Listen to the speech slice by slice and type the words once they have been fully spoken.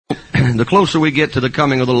the closer we get to the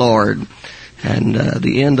coming of the Lord and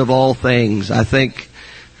the end of all things, I think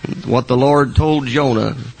what the Lord told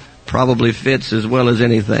Jonah probably fits as well as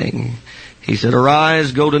anything. He said,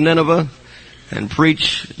 "Arise, go to Nineveh, and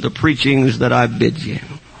preach the preachings that I bid you."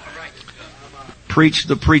 Preach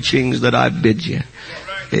the preachings that I bid you.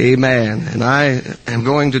 Amen. And I am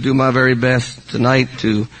going to do my very best tonight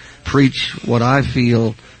to preach what I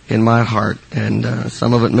feel in my heart. And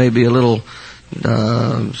some of it may be a little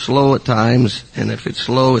slow at times. And if it's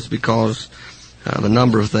slow, it's because of a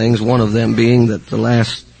number of things. One of them being that the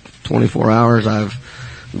last 24 hours I've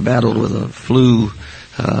battled with a flu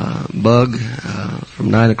bug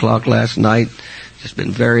from 9 o'clock last night. Just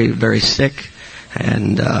been very, very sick.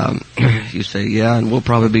 And you say, yeah, and we'll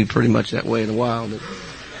probably be pretty much that way in a while. But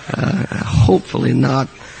hopefully not.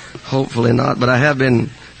 Hopefully not. But I have been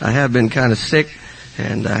kind of sick.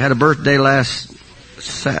 And I had a birthday last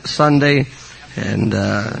Sunday. And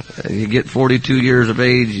you get 42 years of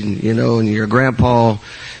age, and you know, and you're a grandpa,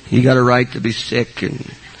 you got a right to be sick, and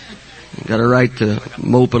you got a right to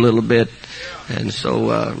mope a little bit. And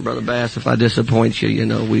so, Brother Bass, if I disappoint you, you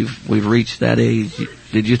know, we've reached that age.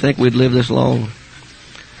 Did you think we'd live this long?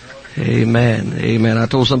 Amen. Amen. I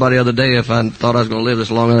told somebody the other day if I thought I was going to live this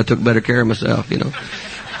long, and I took better care of myself, you know.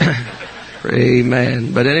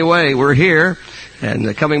 Amen. But anyway, we're here,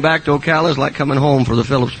 and coming back to Ocala is like coming home for the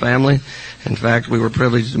Phillips family. In fact, we were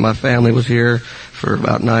privileged. My family was here for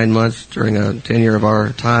about 9 months during a tenure of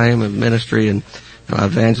our time of ministry, and I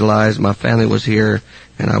evangelized. My family was here,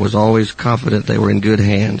 and I was always confident they were in good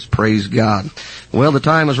hands. Praise God. Well, the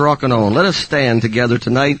time is rocking on. Let us stand together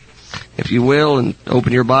tonight, if you will, and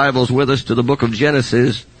open your Bibles with us to the book of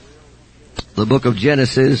Genesis. The book of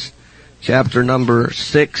Genesis, chapter number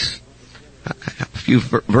 6. A few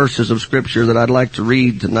verses of Scripture that I'd like to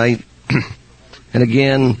read tonight. And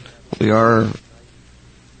again, we are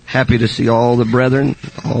happy to see all the brethren,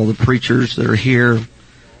 all the preachers that are here.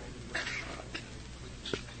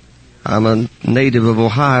 I'm a native of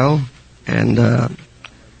Ohio, and I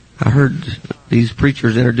heard these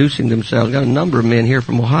preachers introducing themselves. Got a number of men here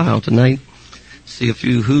from Ohio tonight. See a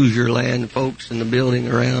few Hoosier land folks in the building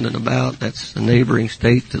around and about. That's a neighboring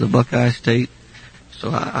state to the Buckeye State. So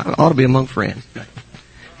I ought to be among friends.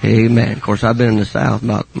 Amen. Of course, I've been in the South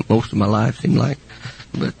about most of my life, seemed like.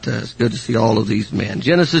 But it's good to see all of these men.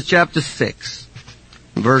 Genesis chapter 6,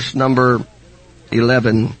 verse number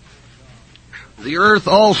 11. The earth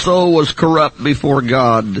also was corrupt before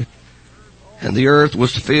God, and the earth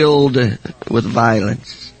was filled with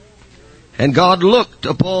violence. And God looked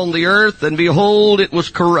upon the earth, and behold, it was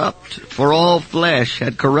corrupt, for all flesh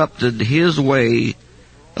had corrupted his way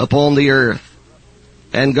upon the earth.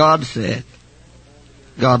 And God said,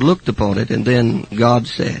 God looked upon it, and then God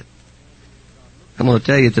said, I'm going to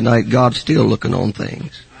tell you tonight, God's still looking on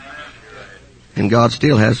things. And God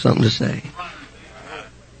still has something to say.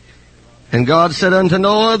 And God said unto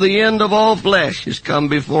Noah, the end of all flesh is come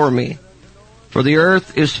before me, for the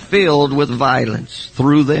earth is filled with violence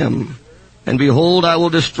through them. And behold, I will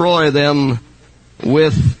destroy them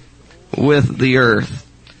with the earth.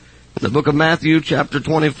 The book of Matthew, chapter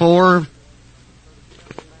 24,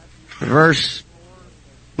 verse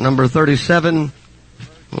number 37.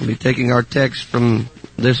 We'll be taking our text from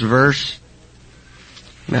this verse.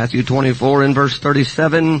 Matthew 24 and verse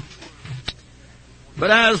 37. But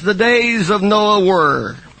as the days of Noah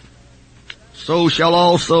were, so shall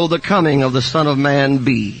also the coming of the Son of Man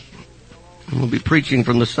be. We'll be preaching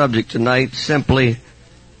from the subject tonight, simply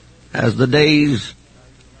as the days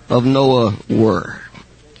of Noah were.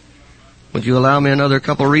 Would you allow me another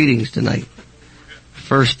couple readings tonight?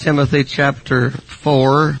 1 Timothy chapter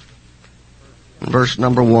 4, verse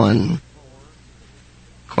number 1.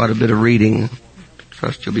 Quite a bit of reading.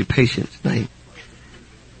 Trust you'll be patient tonight.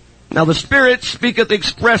 Now the Spirit speaketh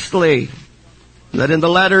expressly that in the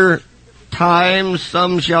latter times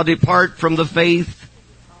some shall depart from the faith,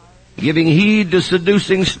 giving heed to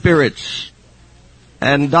seducing spirits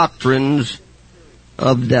and doctrines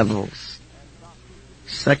of devils.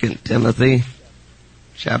 2 Timothy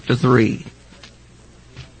chapter 3.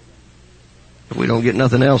 If we don't get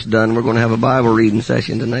nothing else done, we're going to have a Bible reading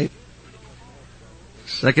session tonight.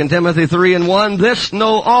 2 Timothy 3 and 1. This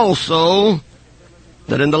know also,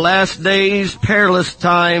 that in the last days perilous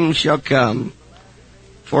times shall come.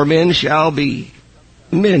 For men shall be.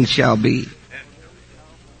 And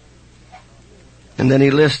then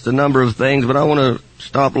he lists a number of things, but I want to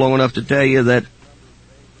stop long enough to tell you that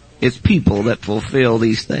it's people that fulfill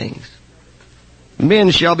these things.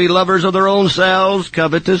 Men shall be lovers of their own selves,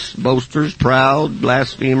 covetous, boasters, proud,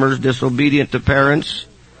 blasphemers, disobedient to parents,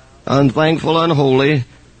 unthankful, unholy,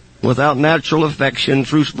 without natural affection,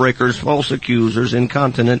 truce breakers, false accusers,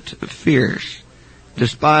 incontinent, fierce,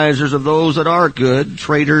 despisers of those that are good,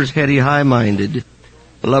 traitors, heady, high-minded,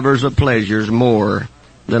 lovers of pleasures more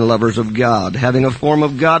than lovers of God, having a form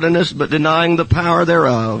of godliness, but denying the power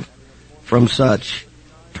thereof. From such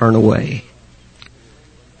turn away.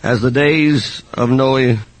 As the days of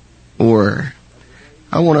Noah were.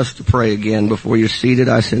 I want us to pray again before you're seated.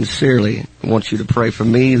 I sincerely want you to pray for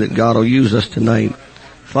me that God will use us tonight.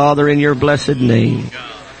 Father, in your blessed name,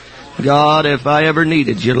 God, if I ever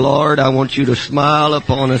needed you, Lord, I want you to smile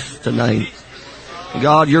upon us tonight.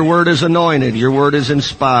 God, your word is anointed. Your word is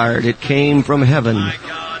inspired. It came from heaven.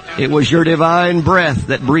 It was your divine breath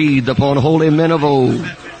that breathed upon holy men of old.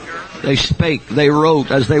 They spake, they wrote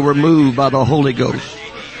as they were moved by the Holy Ghost.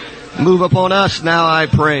 Move upon us now, I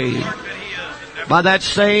pray, by that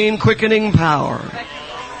same quickening power,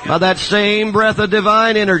 by that same breath of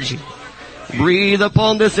divine energy. Breathe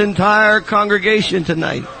upon this entire congregation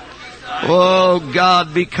tonight. Oh,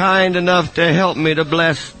 God, be kind enough to help me to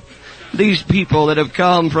bless these people that have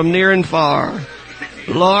come from near and far.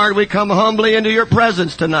 Lord, we come humbly into your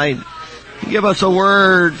presence tonight. Give us a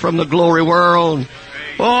word from the glory world.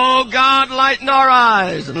 Oh, God, lighten our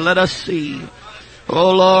eyes and let us see.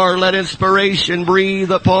 Oh, Lord, let inspiration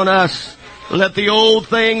breathe upon us. Let the old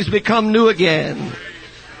things become new again.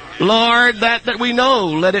 Lord, that we know,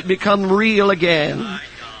 let it become real again.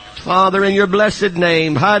 Father, in your blessed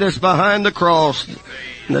name, hide us behind the cross,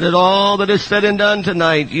 that in all that is said and done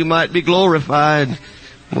tonight, you might be glorified.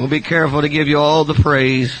 We'll be careful to give you all the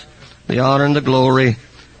praise, the honor, and the glory.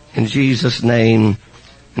 In Jesus' name.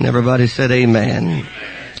 And everybody said amen.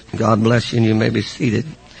 God bless you, and you may be seated.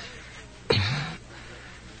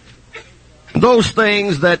 Those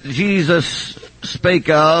things that Jesus spake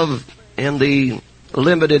of in the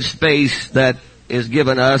limited space that is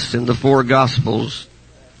given us in the four Gospels,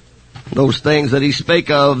 those things that he spake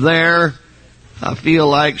of there, I feel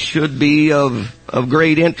like should be of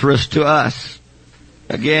great interest to us.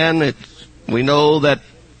 Again, we know that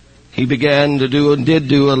he began to do and did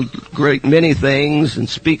do a great many things and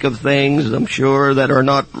speak of things, I'm sure, that are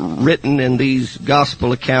not written in these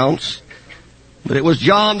gospel accounts. But it was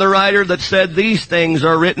John the writer that said, these things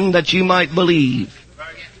are written that you might believe,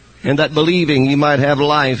 and that believing you might have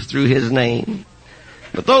life through his name.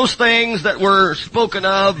 But those things that were spoken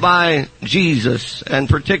of by Jesus, and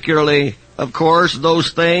particularly, of course,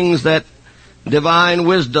 those things that divine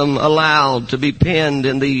wisdom allowed to be penned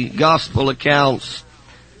in the gospel accounts,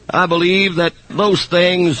 I believe that those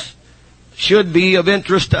things should be of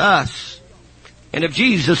interest to us. And if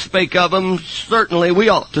Jesus spake of them, certainly we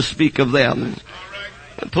ought to speak of them.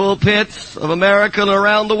 The pulpits of America and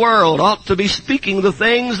around the world ought to be speaking the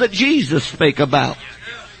things that Jesus spake about.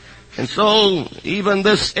 And so, even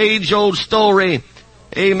this age-old story,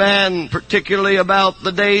 amen, particularly about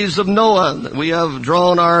the days of Noah, that we have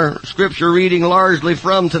drawn our scripture reading largely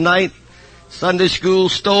from tonight, Sunday school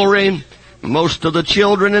story. Most of the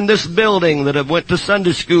children in this building that have went to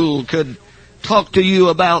Sunday school could talk to you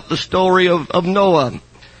about the story of Noah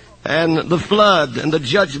and the flood and the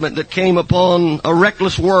judgment that came upon a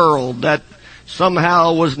reckless world that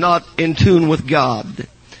somehow was not in tune with God.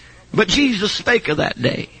 But Jesus spake of that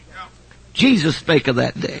day. Jesus spake of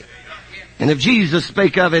that day. And if Jesus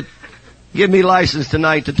spake of it, give me license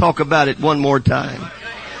tonight to talk about it one more time.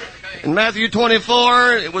 In Matthew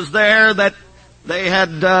 24, it was there that they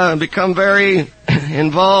had become very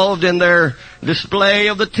involved in their display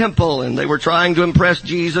of the temple, and they were trying to impress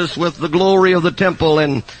Jesus with the glory of the temple,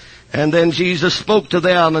 and then Jesus spoke to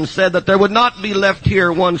them and said that there would not be left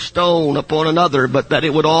here one stone upon another, but that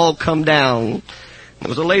it would all come down. It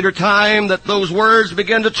was a later time that those words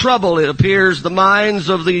began to trouble, it appears, the minds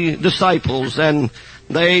of the disciples, and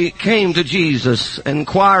they came to Jesus,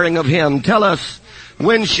 inquiring of him, tell us,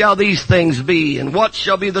 when shall these things be, and what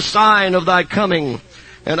shall be the sign of thy coming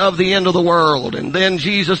and of the end of the world? And then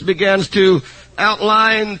Jesus begins to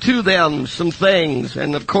outline to them some things.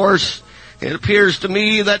 And of course, it appears to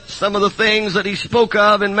me that some of the things that he spoke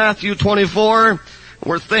of in Matthew 24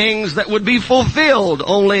 were things that would be fulfilled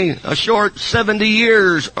only a short 70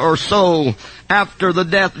 years or so after the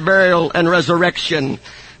death, burial, and resurrection.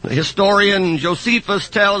 The historian Josephus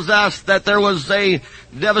tells us that there was a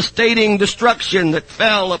devastating destruction that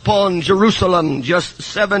fell upon Jerusalem just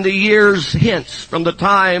 70 years hence from the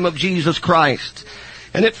time of Jesus Christ.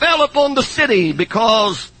 And it fell upon the city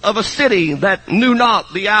because of a city that knew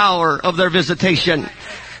not the hour of their visitation.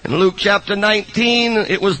 In Luke chapter 19,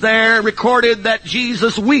 it was there recorded that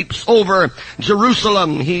Jesus weeps over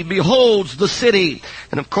Jerusalem. He beholds the city.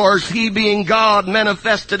 And of course, He being God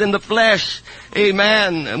manifested in the flesh,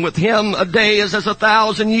 amen, and with Him a day is as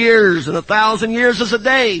 1,000 years, and 1,000 years is a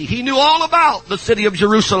day. He knew all about the city of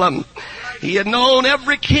Jerusalem. He had known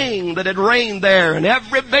every king that had reigned there, and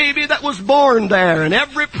every baby that was born there, and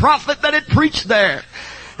every prophet that had preached there.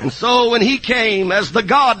 And so when He came as the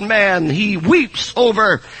God-man, He weeps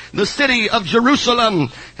over the city of Jerusalem,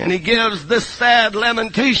 and He gives this sad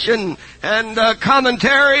lamentation and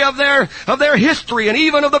commentary of their history and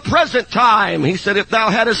even of the present time. He said, if thou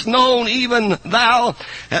hadst known, even thou,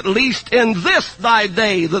 at least in this thy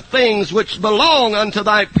day, the things which belong unto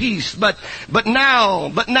thy peace, but now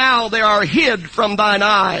they are hid from thine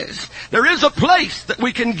eyes. There is a place that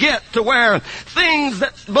we can get to where things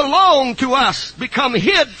that belong to us become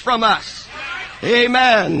hid from us.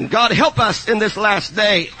 Amen. God help us in this last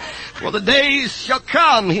day. For the days shall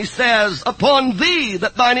come, He says, upon thee,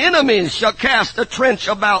 that thine enemies shall cast a trench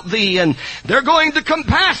about thee, and they're going to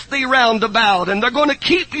compass thee round about, and they're going to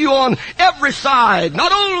keep you on every side.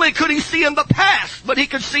 Not only could He see in the past, but He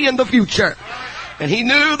could see in the future. And He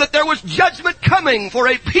knew that there was judgment coming for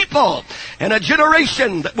a people and a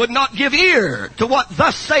generation that would not give ear to what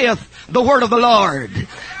thus saith the word of the Lord.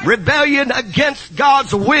 Rebellion against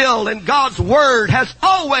God's will and God's word has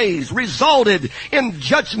always resulted in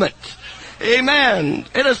judgment. Amen.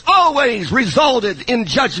 It has always resulted in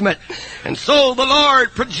judgment. And so the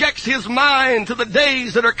Lord projects His mind to the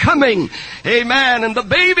days that are coming. Amen. And the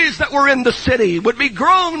babies that were in the city would be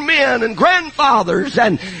grown men and grandfathers,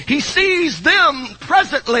 and He sees them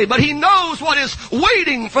presently, but He knows what is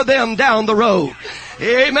waiting for them down the road.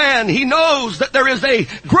 Amen. He knows that there is a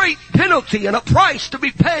great penalty and a price to be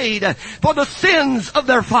paid for the sins of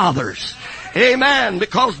their fathers. Amen.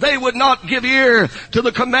 Because they would not give ear to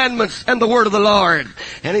the commandments and the word of the Lord.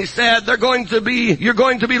 And He said, you're going to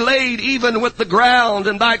be laid even with the ground,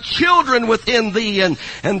 and thy children within thee,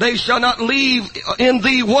 and they shall not leave in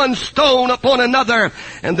thee one stone upon another.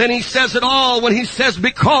 And then He says it all when He says,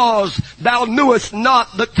 because thou knewest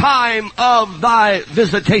not the time of thy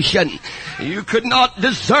visitation. You could not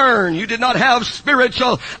discern. You did not have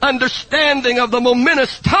spiritual understanding of the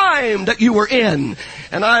momentous time that you were in.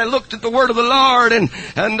 And I looked at the word of the Lord and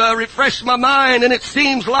refreshed my mind, and it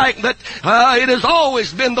seems like that it has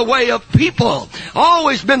always been the way of people,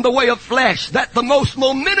 always been the way of flesh, that the most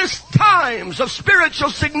momentous times of spiritual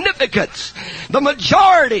significance, the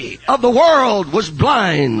majority of the world was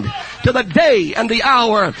blind to the day and the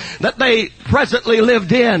hour that they presently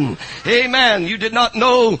lived in. Amen. You did not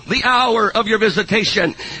know the hour of your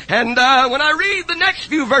visitation. And when I read the next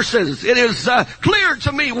few verses, it is clear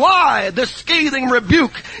to me why this scathing rebuke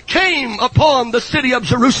came upon the city of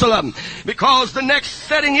Jerusalem. Because the next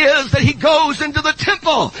setting is that He goes into the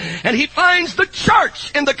temple and He finds the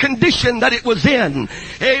church in the condition that it was in.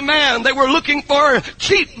 Amen. They were looking for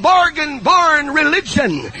cheap bargain barn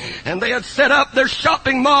religion, and they had set up their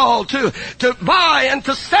shopping mall to buy and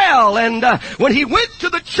to sell. And when He went to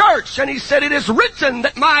the church and He said, it is written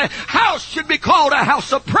that my house should be called a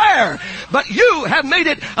house of prayer, but you have made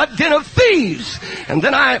it a den of thieves. And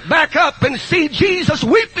then I back up and see Jesus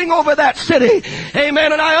weeping over that city.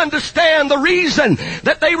 Amen. And I understand the reason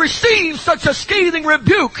that they received such a scathing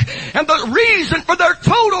rebuke, and the reason for their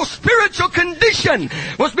total spiritual condition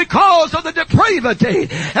was because of the depravity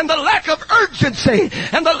and the lack of urgency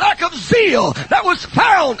and the lack of zeal that was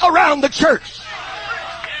found around the church.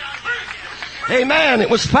 Amen. It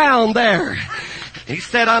was found there. He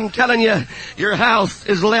said, I'm telling you, your house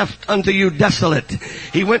is left unto you desolate.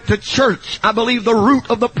 He went to church. I believe the root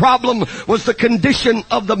of the problem was the condition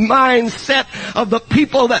of the mindset of the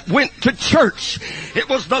people that went to church. It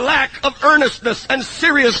was the lack of earnestness and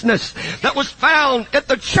seriousness that was found at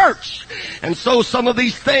the church. And so some of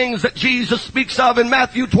these things that Jesus speaks of in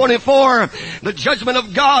Matthew 24, the judgment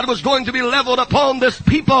of God was going to be leveled upon this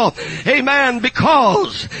people. Amen.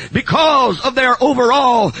 Because of their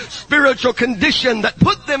overall spiritual condition that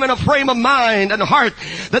put them in a frame of mind and heart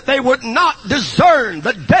that they would not discern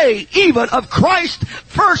the day even of Christ's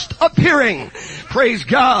first appearing. Praise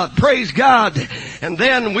God, praise God. And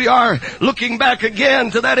then we are looking back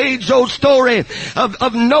again to that age-old story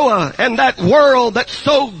of Noah and that world that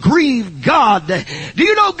so grieved God. Do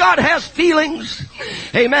you know God has feelings?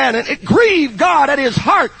 Amen. And it grieved God at His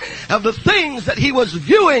heart of the things that He was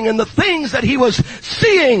viewing and the things that He was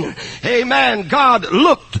seeing. Amen. God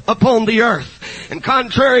looked upon the earth. And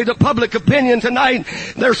contrary to public opinion tonight,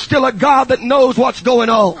 there's still a God that knows what's going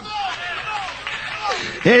on.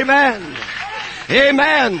 Amen.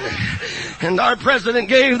 Amen. And our president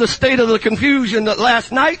gave the state of the confusion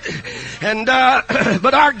last night. And,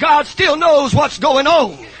 but our God still knows what's going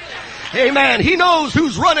on. Amen. He knows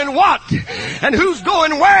who's running what and who's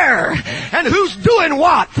going where and who's doing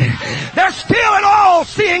what. There's still an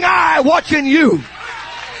all-seeing eye watching you.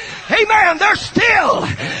 Amen. There's still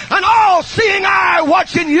an all-seeing eye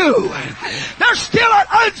watching you. There's still an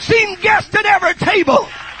unseen guest at every table.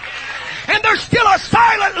 And there's still a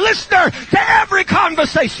silent listener to every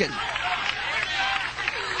conversation.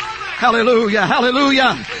 Hallelujah,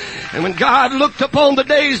 hallelujah. And when God looked upon the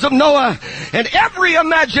days of Noah, and every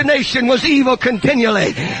imagination was evil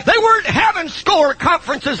continually. They weren't having score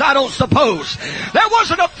conferences, I don't suppose. There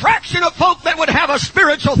wasn't a fraction of folk that would have a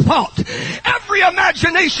spiritual thought. Every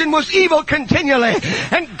imagination was evil continually.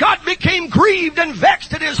 And God became grieved and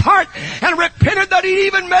vexed in his heart and repented that he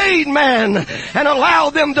even made man and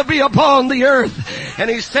allowed them to be upon the earth. And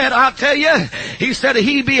he said, I'll tell you, he said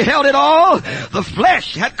he beheld it all. The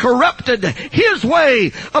flesh had corrupted his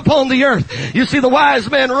way upon the earth. You see, the wise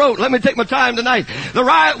man wrote, let me take my time tonight. The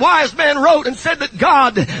wise man wrote and said that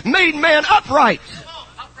God made man upright.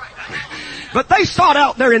 But they sought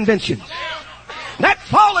out their inventions. That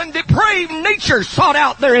fallen, depraved nature sought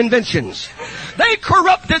out their inventions. They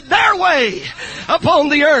corrupted their way upon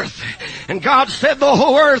the earth. And God said the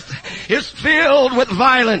whole earth is filled with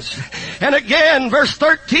violence. And again, verse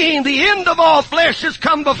 13, the end of all flesh has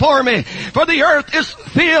come before me, for the earth is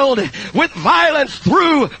filled with violence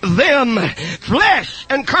through them, flesh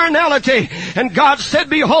and carnality. And God said,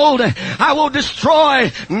 behold, I will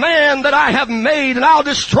destroy man that I have made, and I will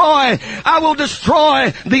destroy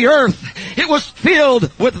the earth. It was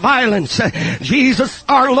filled with violence. Jesus,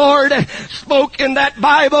 our Lord, spoke in that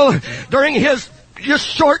Bible during his just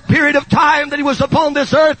short period of time that he was upon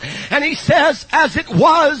this earth, and he says, as it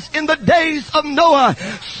was in the days of Noah,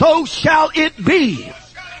 so shall it be.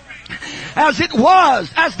 As it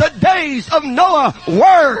was, as the days of Noah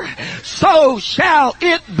were, so shall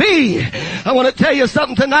it be. I want to tell you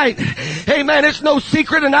something tonight. Amen. It's no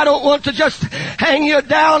secret, and I don't want to just hang you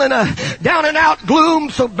down in a down and out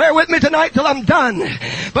gloom, so bear with me tonight till I'm done.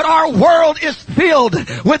 But our world is filled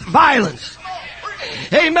with violence.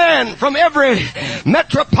 Amen. From every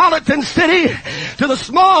metropolitan city to the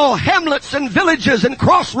small hamlets and villages and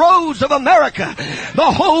crossroads of America,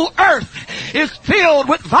 the whole earth is filled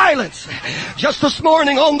with violence. Just this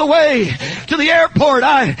morning on the way to the airport,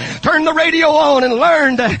 I turned the radio on and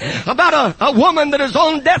learned about a woman that is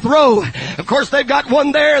on death row. Of course, they've got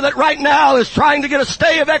one there that right now is trying to get a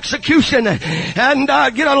stay of execution and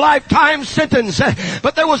get a lifetime sentence.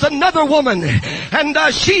 But there was another woman, and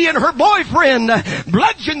she and her boyfriend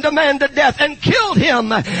bludgeoned a man to death and killed him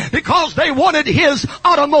because they wanted his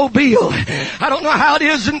automobile. I don't know how it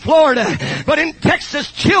is in Florida, but in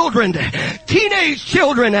Texas, children, teenage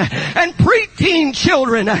children, and preteen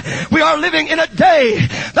children, we are living in a day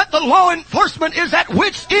that the law enforcement is at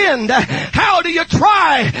wit's end. How do you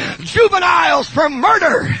try juveniles for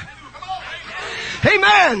murder?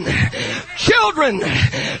 Amen. Children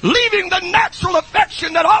leaving the natural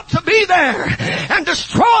affection that ought to be there and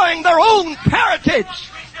destroying their own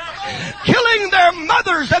parentage, killing their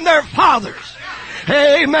mothers and their fathers.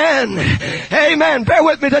 Amen. Amen. Bear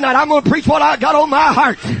with me tonight. I'm going to preach what I got on my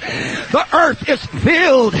heart. The earth is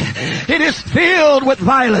filled. It is filled with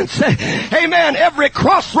violence. Amen. Every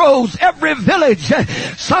crossroads, every village,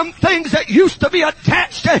 some things that used to be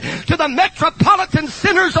attached to the metropolitan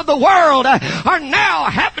centers of the world are now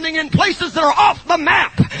happening in places that are off the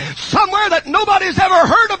map. Somewhere that nobody's ever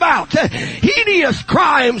heard about. Hideous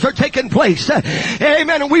crimes are taking place.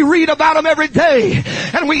 Amen. And we read about them every day.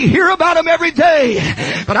 And we hear about them every day.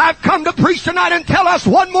 But I've come to preach tonight and tell us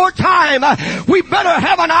one more time, we better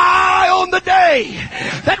have an eye on the day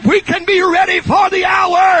that we can be ready for the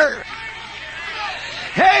hour.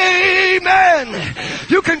 Amen.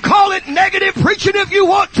 You can call it negative preaching if you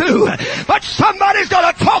want to, but somebody's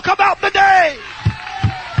got to talk about the day.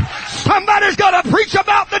 Somebody's got to preach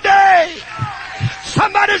about the day.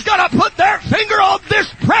 Somebody's got to put their finger on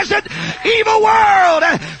this present evil world.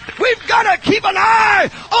 We've got to keep an eye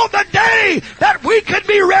on the day that we can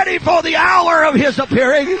be ready for the hour of his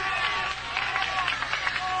appearing.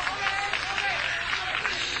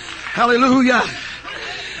 Hallelujah.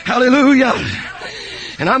 Hallelujah.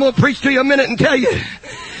 And I'm going to preach to you a minute and tell you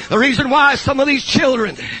the reason why some of these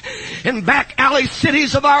children in back alley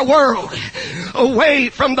cities of our world, away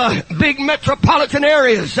from the big metropolitan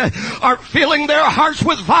areas, are filling their hearts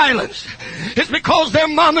with violence. It's because their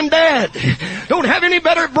mom and dad don't have any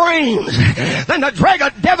better brains than to drag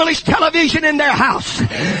a devilish television in their house.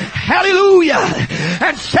 Hallelujah.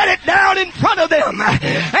 And set it down in front of them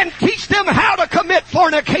and teach them how to commit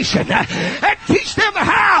fornication and teach them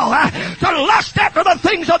how to lust after the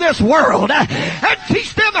things of this world and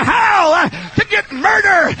teach them how to get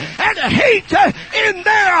murder and hate in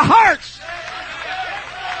their hearts.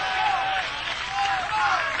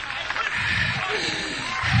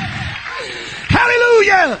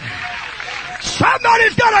 Hallelujah.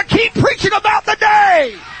 Somebody's got to keep preaching about the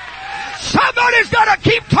day. Somebody's got to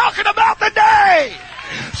keep talking about the day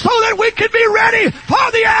so that we can be ready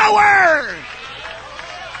for the hour.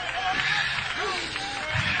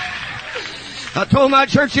 I told my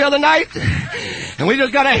church the other night, and we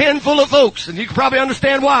just got a handful of folks, and you can probably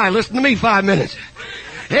understand why. Listen to me 5 minutes.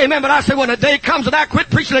 Amen. But I said, when the day comes that I quit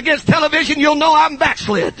preaching against television, you'll know I'm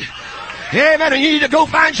backslid. Amen. And you need to go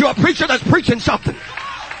find you a preacher that's preaching something.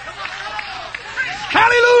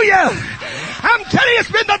 Hallelujah. I'm telling you, it's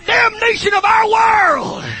been the damnation of our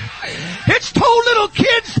world. It's told little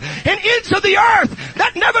kids and ends of the earth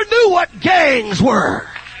that never knew what gangs were,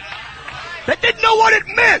 that didn't know what it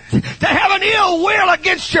meant to have an ill will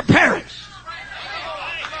against your parents.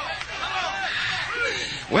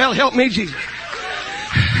 Well, help me, Jesus.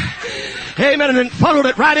 Amen. And then funneled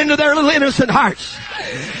it right into their little innocent hearts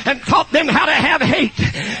and taught them how to have hate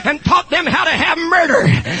and taught them how to have murder.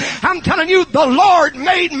 I'm telling you, the Lord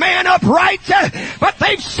made man upright, but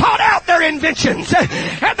they've sought out their inventions,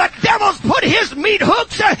 and the devil's put his meat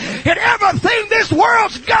hooks in everything this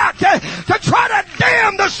world's got to try to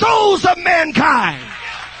damn the souls of mankind.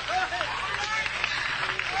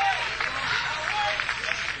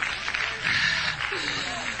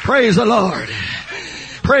 Praise the Lord.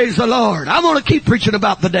 Praise the Lord. I'm going to keep preaching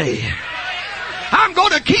about the day. I'm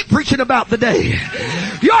going to keep preaching about the day.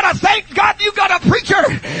 You ought to thank God you got a preacher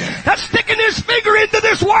that's sticking his finger into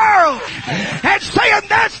this world and saying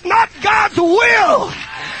that's not God's will.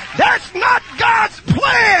 That's not God's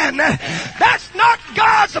plan. That's not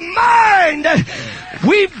God's mind.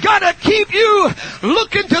 We've got to keep you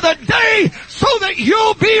looking to the day so that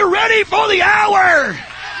you'll be ready for the hour.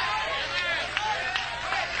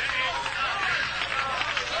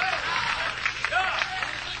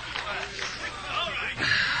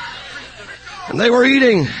 And they were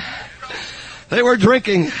eating, they were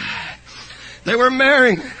drinking, they were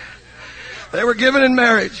marrying, they were given in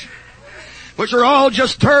marriage, which are all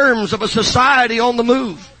just terms of a society on the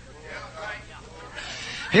move.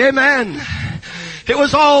 Amen. It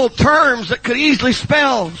was all terms that could easily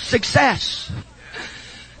spell success.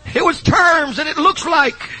 It was terms that it looks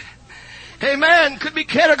like, amen, could be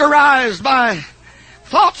categorized by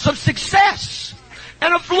thoughts of success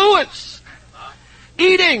and affluence.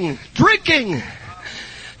 Eating, drinking,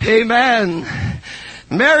 amen,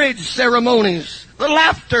 marriage ceremonies, the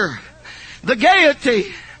laughter, the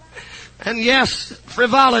gaiety, and yes,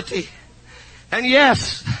 frivolity, and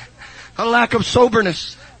yes, a lack of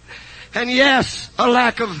soberness, and yes, a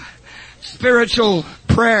lack of spiritual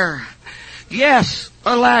prayer, yes,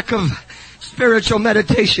 a lack of spiritual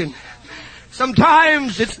meditation.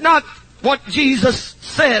 Sometimes it's not what Jesus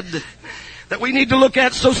said that we need to look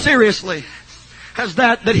at so seriously as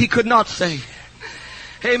that he could not say.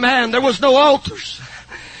 Amen. There was no altars.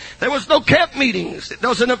 There was no camp meetings. It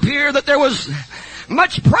doesn't appear that there was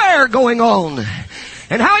much prayer going on.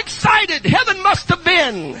 And how excited heaven must have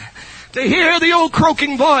been to hear the old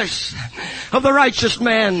croaking voice of the righteous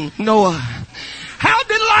man Noah. How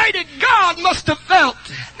delighted God must have felt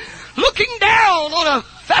looking down on a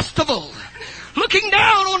festival, looking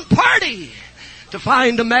down on party, to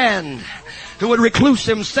find a man who would recluse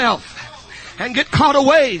himself and get caught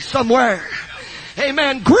away somewhere.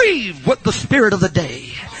 Amen. Grieved with the spirit of the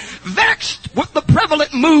day. Vexed with the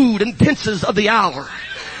prevalent mood and tenses of the hour.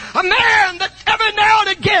 A man that every now and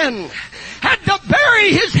again had to bury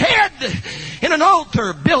his head in an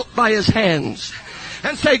altar built by his hands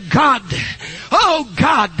and say, God, oh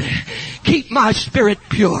God, keep my spirit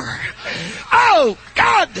pure. Oh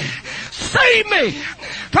God, save me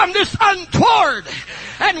from this untoward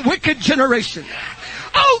and wicked generation.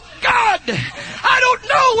 Oh God, I don't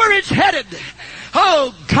know where it's headed.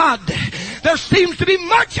 Oh God, there seems to be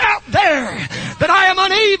much out there that I am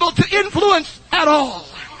unable to influence at all.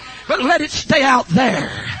 But let it stay out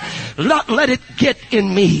there. Not let it get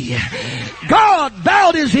in me. God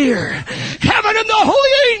bowed his ear. Heaven and the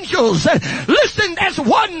holy angels listened as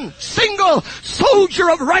one single soldier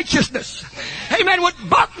of righteousness. amen, would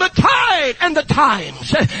buck the tide and the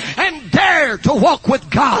times and dare to walk with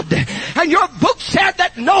God. And your book said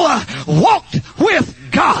that Noah walked with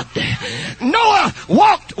God. Noah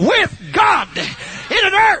walked with God in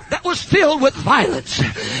an earth that was filled with violence.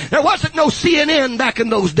 There wasn't no CNN back in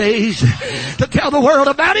those days to tell the world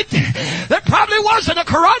about it. There probably wasn't a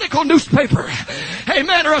Chronicle newspaper,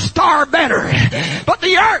 amen, or a Star Banner. But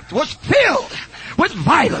the earth was filled with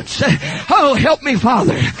violence. Oh, help me,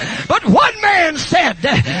 Father. But one man said,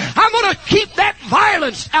 I'm going to keep that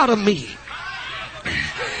violence out of me.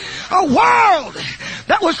 A world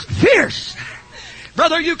that was fierce.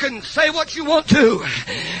 Brother, you can say what you want to,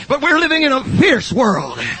 but we're living in a fierce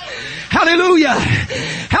world. Hallelujah.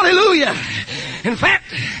 Hallelujah. In fact,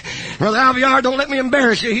 Brother Alviar, don't let me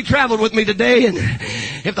embarrass you. He traveled with me today, and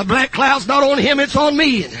if the black cloud's not on him, it's on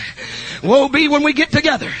me. And woe be when we get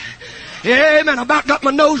together. Amen. I about got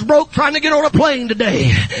my nose broke trying to get on a plane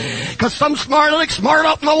today, because some smart aleck smarted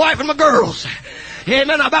off my wife and my girls.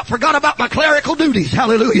 Amen. I about forgot about my clerical duties.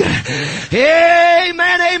 Hallelujah.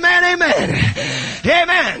 Amen, amen, amen.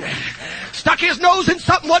 Amen. Stuck his nose in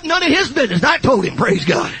something wasn't none of his business. I told him, praise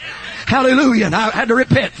God. Hallelujah. And I had to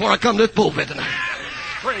repent before I come to this pulpit tonight.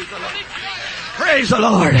 Praise the Lord. Praise the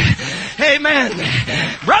Lord. Amen.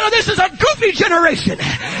 Brother, this is a goofy generation.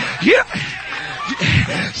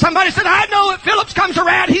 Somebody said, I know if Phillips comes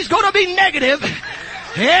around, he's going to be negative.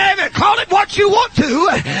 Amen. Call it what you want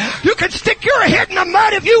to. You can stick your head in the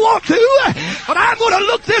mud if you want to. But I'm going to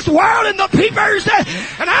look this world in the peepers,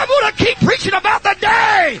 and I'm going to keep preaching about the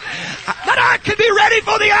day that I can be ready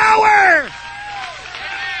for the hour.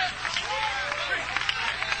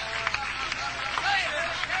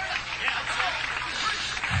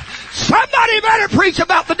 Somebody better preach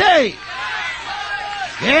about the day.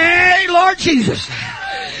 Hey, Lord Jesus.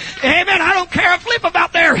 Amen. I don't care a flip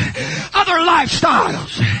about their other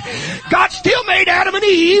lifestyles. God still made Adam and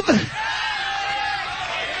Eve.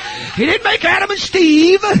 He didn't make Adam and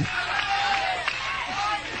Steve.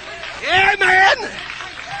 Amen.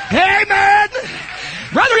 Amen.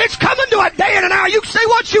 Brother, it's coming to a day and an hour. You can say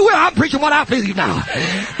what you will. I'm preaching what I believe now.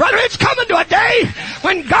 Brother, it's coming to a day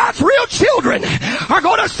when God's real children are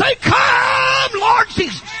going to say, come, Lord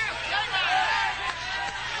Jesus.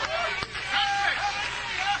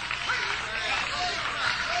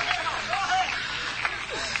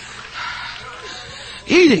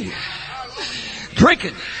 Eating,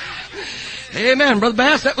 drinking. Amen. Brother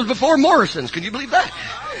Bass, that was before Morrison's. Can you believe that?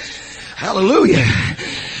 Hallelujah.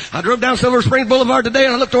 I drove down Silver Springs Boulevard today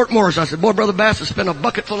and I looked over at Morris. I said, boy, Brother Bass has spent a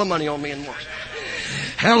bucket full of money on me in Morris.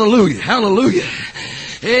 Hallelujah. Hallelujah.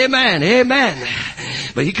 Amen. Amen.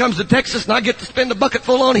 But he comes to Texas and I get to spend a bucket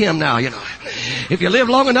full on him now, you know. If you live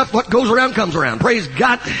long enough, what goes around comes around. Praise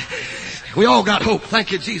God. We all got hope.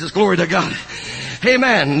 Thank you, Jesus. Glory to God.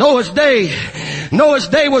 Amen. Noah's day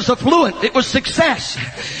was affluent. It was success.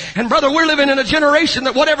 And brother, we're living in a generation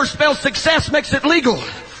that whatever spells success makes it legal.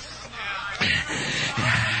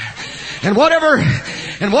 And whatever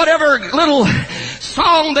little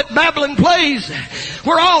song that Babylon plays,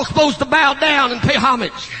 we're all supposed to bow down and pay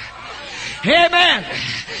homage. Amen.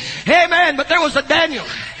 Amen. But there was a Daniel.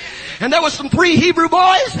 And there was some 3 Hebrew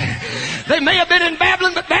boys. They may have been in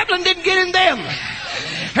Babylon, but Babylon didn't get in them.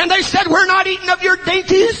 And they said, we're not eating of your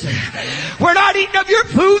dainties. We're not eating of your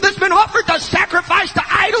food that's been offered to sacrifice to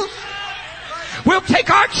idols. We'll take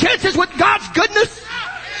our chances with God's goodness.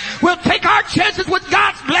 We'll take our chances with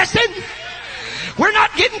God's blessing. We're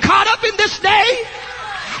not getting caught up in this day.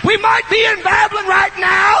 We might be in Babylon right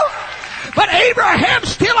now, but Abraham's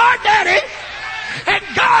still our daddy, and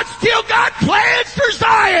God's still got plans for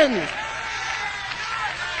Zion.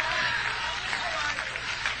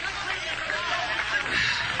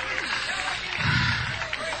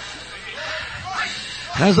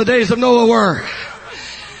 As the days of Noah were.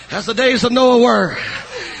 As the days of Noah were.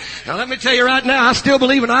 Now let me tell you right now, I still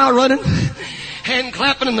believe in aisle running, hand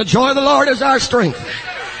clapping, and the joy of the Lord is our strength.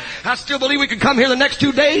 I still believe we could come here the next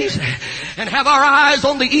 2 days and have our eyes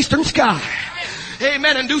on the eastern sky.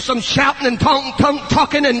 Amen. And do some shouting and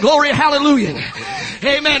talking and glory, hallelujah.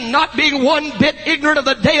 Amen. Not being one bit ignorant of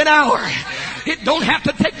the day and hour. It don't have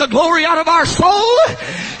to take the glory out of our soul.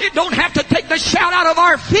 It don't have to take the shout out of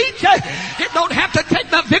our feet. It don't have to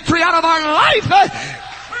take the victory out of our life.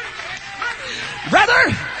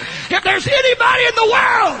 Brother, if there's anybody in the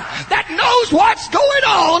world that knows what's going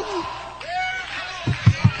on,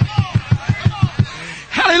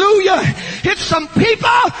 hallelujah, it's some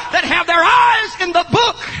people that have their eyes in the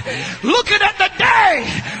book, looking at the day,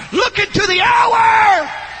 looking to the hour.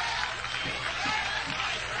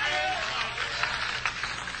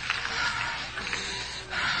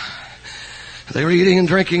 They were eating and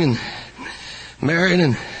drinking and marrying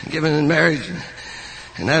and giving in marriage.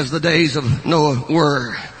 And as the days of Noah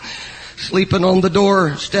were, sleeping on the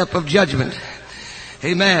doorstep of judgment.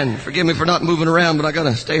 Amen. Forgive me for not moving around, but I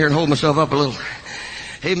gotta stay here and hold myself up a little.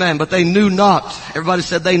 Amen. But they knew not. Everybody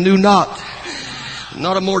said they knew not.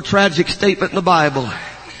 Not a more tragic statement in the Bible.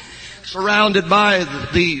 Surrounded by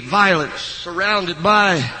the violence, surrounded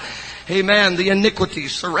by, amen, the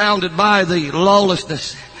iniquities, surrounded by the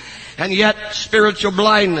lawlessness. And yet spiritual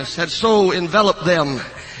blindness had so enveloped them,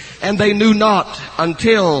 and they knew not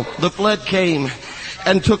until the flood came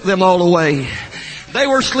and took them all away. They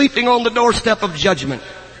were sleeping on the doorstep of judgment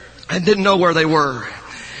and didn't know where they were.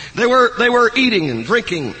 They were eating and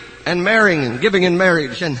drinking and marrying and giving in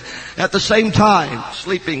marriage, and at the same time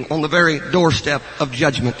sleeping on the very doorstep of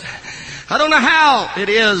judgment. I don't know how it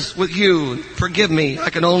is with you. Forgive me. I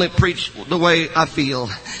can only preach the way I feel.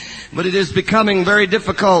 But it is becoming very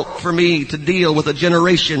difficult for me to deal with a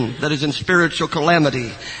generation that is in spiritual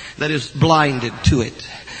calamity, that is blinded to it.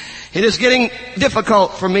 It is getting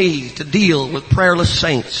difficult for me to deal with prayerless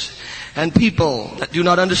saints and people that do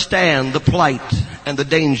not understand the plight and the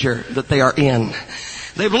danger that they are in.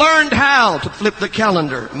 They've learned how to flip the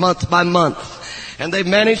calendar month by month, and they've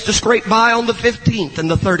managed to scrape by on the 15th and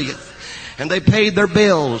the 30th. And they paid their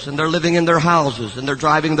bills, and they're living in their houses, and they're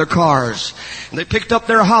driving their cars. And they picked up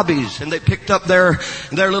their hobbies, and they picked up their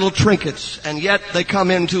little trinkets. And yet they come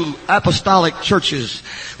into apostolic churches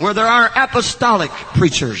where there are apostolic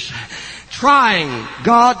preachers trying,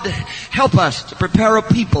 God, help us to prepare a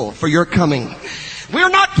people for your coming. We're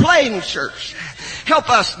not playing church. Help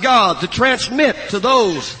us, God, to transmit to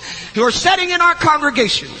those who are sitting in our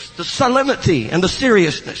congregations the solemnity and the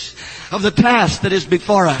seriousness of the task that is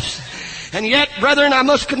before us. And yet, brethren, I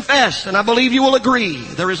must confess, and I believe you will agree,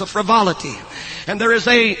 there is a frivolity, and there is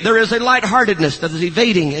a lightheartedness that is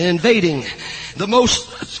evading and invading the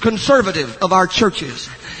most conservative of our churches,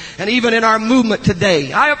 and even in our movement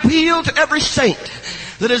today. I appeal to every saint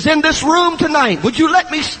that is in this room tonight. Would you let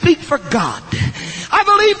me speak for God? I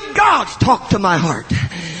believe God's talked to my heart.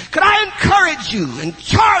 Could I encourage you and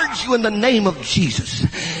charge you in the name of Jesus?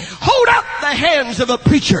 Hold up the hands of a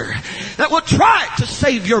preacher that will try to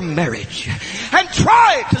save your marriage and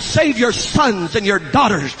try to save your sons and your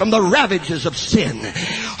daughters from the ravages of sin.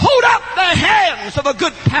 Hold up the hands of a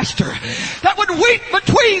good pastor that would weep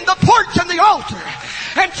between the porch and the altar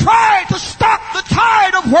and try to stop the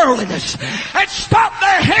tide of worldliness and stop the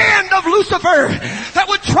hand of Lucifer that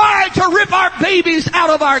would try to rip our babies out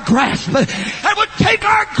of our grasp and would take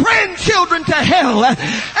our grandchildren to hell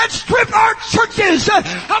and strip our churches of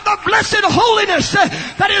the blessed holiness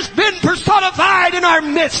that has been personified in our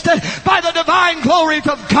midst by the divine glory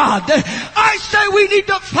of God. I say we need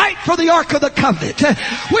to fight for the Ark of the Covenant.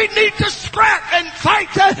 We need to scrap and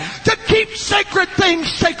fight to keep sacred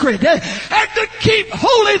things sacred and to keep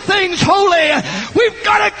holy things holy. We've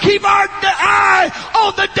got to keep our eye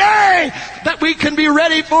on the day that we can be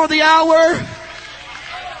ready for the hour.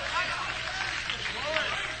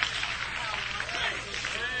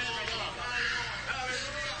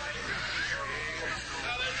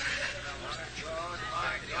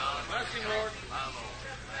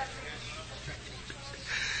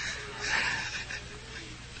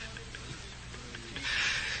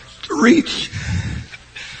 To reach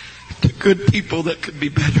to good people that could be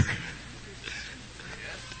better.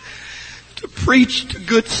 To preach to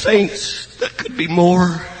good saints that could be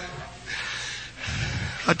more.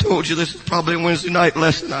 I told you this is probably a Wednesday night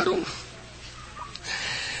lesson. I don't know.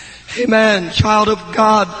 Amen. Child of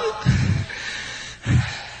God.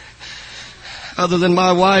 Other than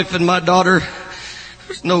my wife and my daughter,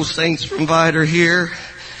 there's no saints from Vidor here,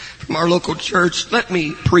 from our local church. Let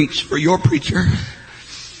me preach for your preacher.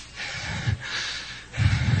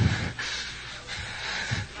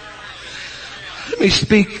 Let me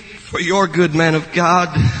speak for your good man of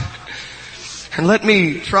God. And let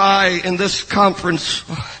me try in this conference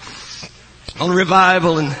on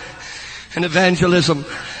revival and evangelism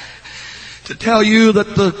to tell you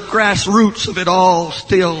that the grassroots of it all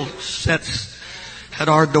still sits at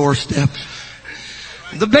our doorstep.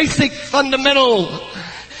 The basic fundamental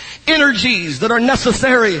energies that are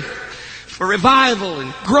necessary for revival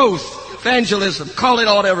and growth, evangelism, call it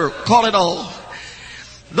whatever, call it all.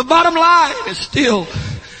 The bottom line is still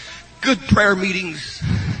good prayer meetings.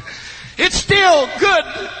 It's still good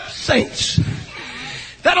saints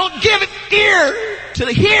that'll give ear to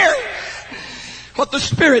hear what the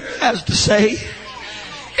Spirit has to say.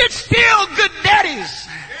 It's still good daddies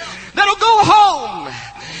that'll go home,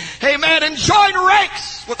 amen, and join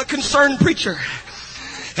ranks with a concerned preacher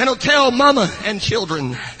and will tell mama and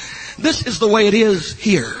children, this is the way it is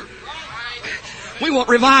here. We want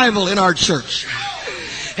revival in our church.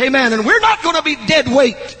 Amen. And we're not going to be dead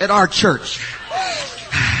weight at our church.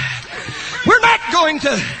 We're not going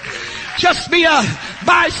to just be a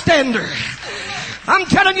bystander. I'm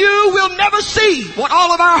telling you, we'll never see what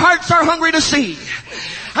all of our hearts are hungry to see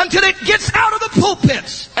until it gets out of the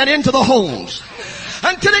pulpits and into the homes.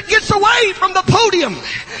 Until it gets away from the podium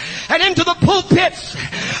and into the pulpits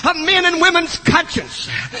of men and women's conscience.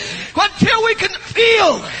 Until we can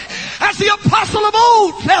feel as the apostle of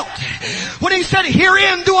old felt when he said,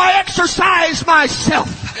 herein do I exercise myself,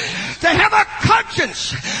 to have a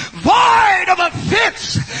conscience void of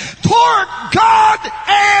offense toward God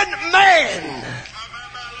and man.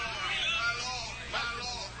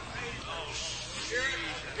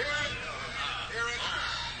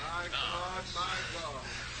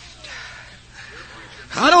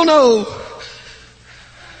 I don't know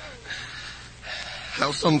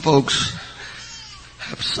how some folks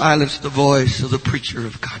have silenced the voice of the preacher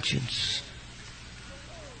of conscience.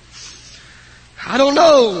 I don't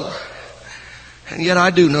know, and yet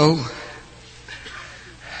I do know.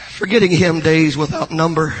 Forgetting him days without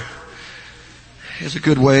number is a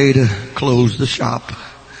good way to close the shop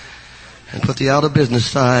and put the out of business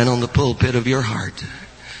sign on the pulpit of your heart.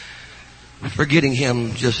 Forgetting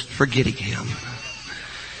him, just forgetting him.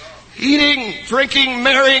 Eating, drinking,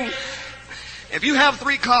 marrying. If you have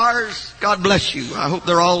 3 cars, God bless you. I hope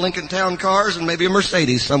they're all Lincoln Town cars and maybe a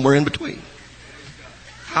Mercedes somewhere in between.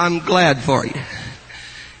 I'm glad for you.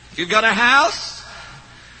 If you've got a house,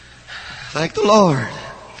 thank the Lord.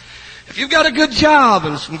 If you've got a good job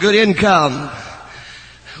and some good income,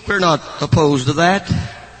 we're not opposed to that.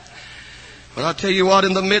 But I'll tell you what,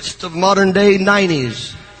 in the midst of modern day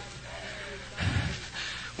 90s,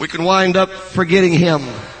 we can wind up forgetting him.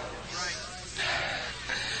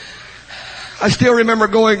 I still remember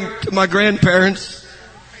going to my grandparents.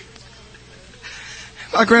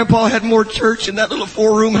 My grandpa had more church in that little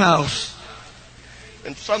 4-room house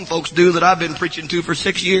than some folks do that I've been preaching to for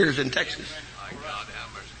 6 years in Texas.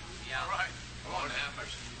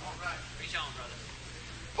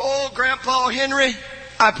 Oh, Grandpa Henry,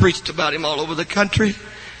 I preached about him all over the country.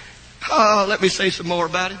 Let me say some more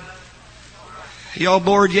about him. Y'all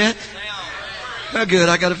bored yet? Oh, good.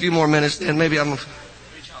 I got a few more minutes then. Maybe I'm...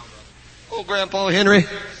 Oh, Grandpa Henry,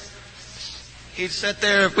 he'd sit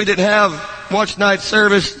there if we didn't have watch night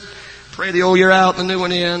service, pray the old year out and the new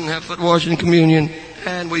one in, have foot washing communion,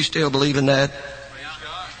 and we still believe in that.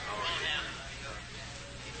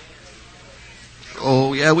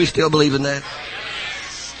 Oh, yeah, we still believe in that.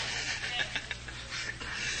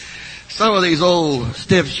 Some of these old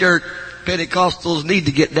stiff shirt Pentecostals need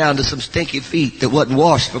to get down to some stinky feet that wasn't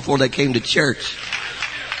washed before they came to church.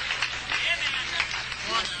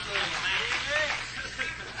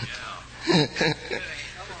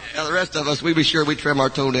 Now the rest of us, we be sure we trim our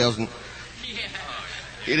toenails. And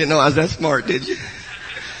you didn't know I was that smart, did you?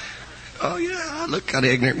 Oh yeah, I look kind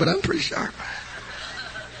of ignorant, but I'm pretty sharp.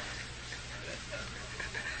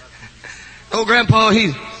 Oh, Grandpa,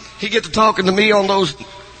 he get to talking to me on those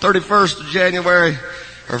 31st of January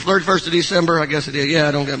or 31st of December, I guess it is. Yeah,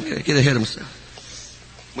 I don't get ahead of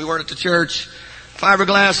myself. We weren't at the church.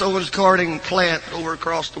 Fiberglass Owens Carding plant over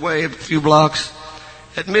across the way, a few blocks.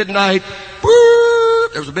 At midnight,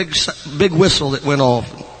 there was a big whistle that went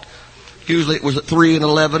off. Usually it was at 3 and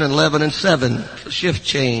 11 and 11 and 7. The shift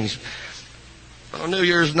changed. On New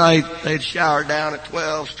Year's night, they'd shower down at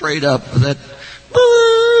 12 straight up with that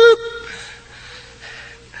boop.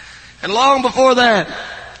 And long before that,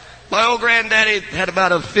 my old granddaddy had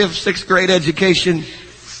about a 5th, 6th grade education.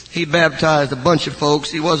 He baptized a bunch of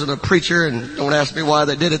folks. He wasn't a preacher, and don't ask me why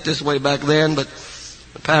they did it this way back then, but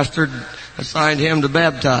the pastor assigned him to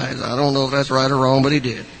baptize. I don't know if that's right or wrong, but he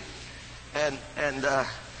did. And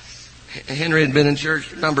Henry had been in church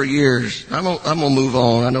for a number of years. I'm gonna move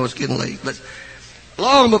on. I know it's getting late, but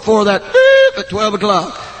long before that, at 12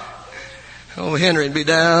 o'clock, oh, Henry'd be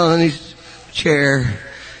down in his chair,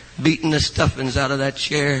 beating the stuffings out of that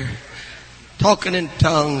chair, talking in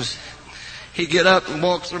tongues. He'd get up and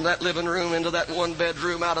walk from that living room into that one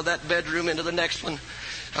bedroom, out of that bedroom into the next one.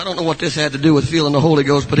 I don't know what this had to do with feeling the Holy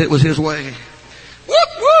Ghost, but it was his way. Whoop,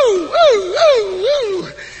 woo, woo, woo, woo.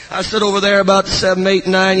 I stood over there about 7, 8,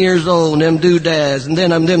 9 years old, and them doodads, and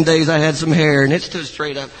then on them days I had some hair, and it stood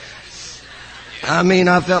straight up. I mean,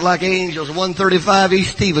 I felt like angels. 135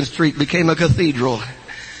 East Stevens Street became a cathedral.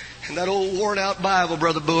 And that old worn out Bible,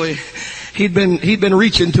 Brother Bowie, he'd been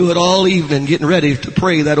reaching to it all evening, getting ready to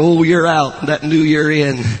pray that old year out, that new year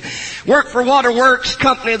in. Worked for Waterworks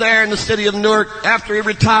Company there in the city of Newark. After he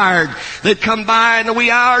retired, they'd come by in the wee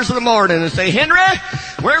hours of the morning and say, Henry,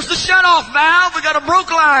 where's the shutoff valve? We got a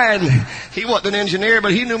broke line. He wasn't an engineer,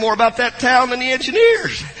 but he knew more about that town than the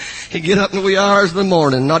engineers. He'd get up in the wee hours of the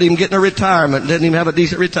morning, not even getting a retirement, didn't even have a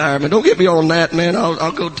decent retirement. Don't get me on that, man.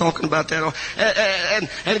 I'll go talking about that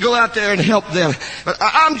and go out there and help them. But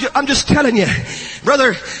I'm just telling you,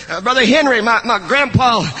 brother Henry, my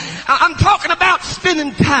grandpa, I'm talking about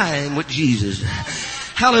spending time with Jesus.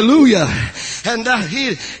 Hallelujah. And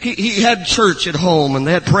he had church at home and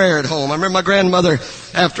they had prayer at home. I remember my grandmother,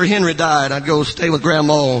 after Henry died, I'd go stay with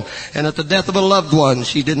grandma, and at the death of a loved one,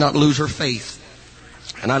 she did not lose her faith.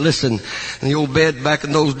 And I listened, and the old bed back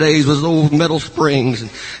in those days was old metal springs,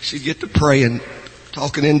 and she'd get to praying,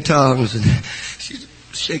 talking in tongues, and she'd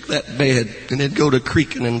shake that bed, and it'd go to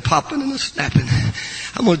creaking and popping and snapping.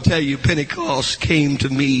 I'm going to tell you, Pentecost came to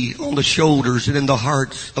me on the shoulders and in the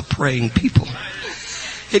hearts of praying people.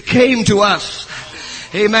 It came to us,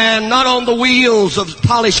 amen, not on the wheels of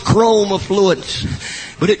polished chrome affluence,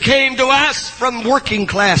 but it came to us from working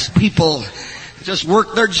class people. Just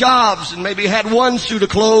worked their jobs and maybe had one suit of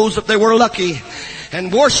clothes if they were lucky,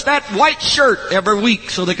 and washed that white shirt every week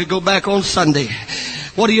so they could go back on Sunday.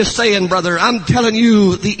 What are you saying, brother? I'm telling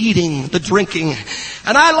you, the eating, the drinking.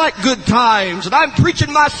 And I like good times, and I'm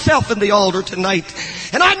preaching myself in the altar tonight.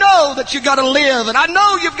 And I know that you've got to live, and I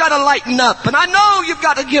know you've got to lighten up, and I know you've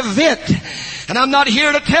got to give vent. And I'm not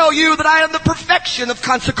here to tell you that I am the perfection of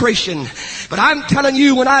consecration. But I'm telling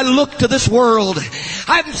you, when I look to this world,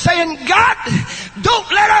 I'm saying, God,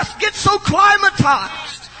 don't let us get so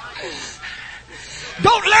climatized.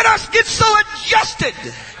 Don't let us get so adjusted.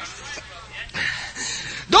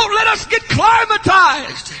 Don't let us get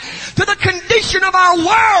climatized to the condition of our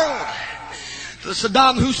world. The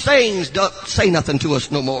Saddam Husseins don't say nothing to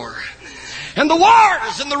us no more. And the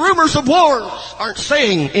wars and the rumors of wars aren't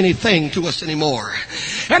saying anything to us anymore.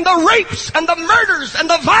 And the rapes and the murders and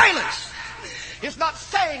the violence is not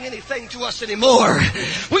saying anything to us anymore.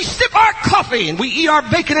 We sip our coffee and we eat our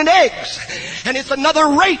bacon and eggs, and it's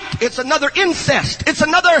another rape, it's another incest, it's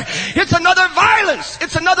another violence,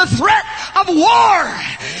 it's another threat of war.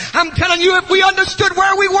 I'm telling you, if we understood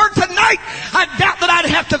where we were tonight, I doubt that I'd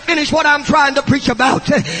have to finish what I'm trying to preach about.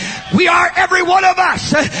 We are, every one of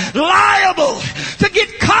us, liable to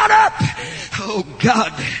get caught up, oh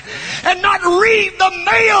God, and not read the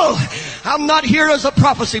mail. I'm not here as a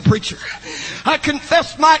prophecy preacher. I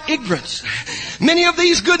confess my ignorance. Many of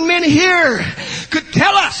these good men here could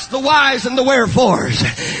tell us the whys and the wherefores.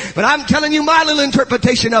 But I'm telling you my little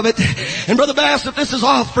interpretation of it. And Brother Bass, if this is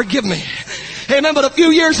off, forgive me. Amen. But a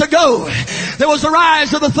few years ago, there was the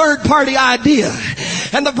rise of the third party idea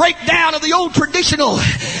and the breakdown of the old traditional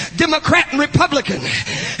Democrat and Republican.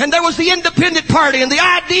 And there was the independent party and the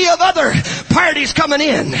idea of other parties coming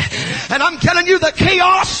in. And I'm telling you, the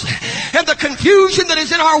chaos and the confusion that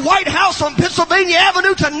is in our White House on Pennsylvania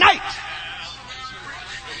Avenue tonight,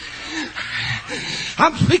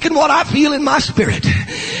 I'm speaking what I feel in my spirit,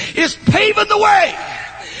 is paving the way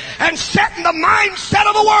and setting the mindset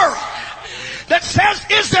of a world that says,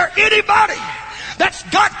 is there anybody that's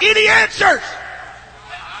got any answers?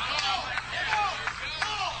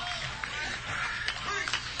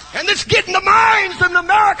 And it's getting the minds of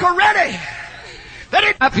America ready.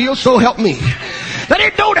 I feel, so help me, that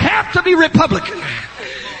it don't have to be Republican.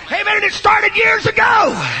 Amen. And it started years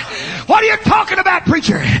ago. What are you talking about,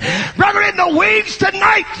 preacher? Brother, in the wings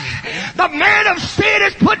tonight, the man of sin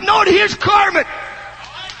is putting on his garment.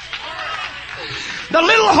 The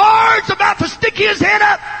little hard's about to stick his head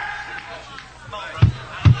up.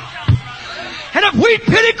 And if we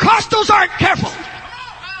Pentecostals aren't careful,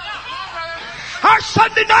 our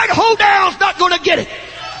Sunday night hoedown's not going to get it.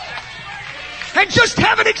 And just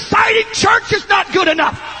having exciting church is not good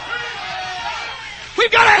enough. We've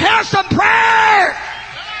got to have some prayer.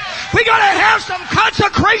 We've got to have some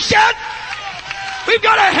consecration. We've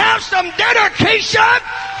got to have some dedication.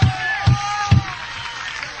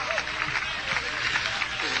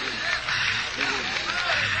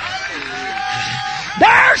 There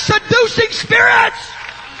are seducing spirits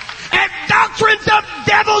and doctrines of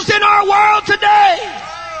devils in our world today.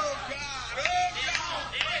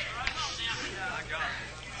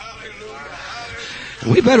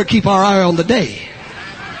 We better keep our eye on the day,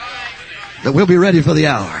 that we'll be ready for the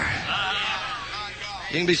hour.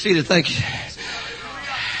 You can be seated, thank you.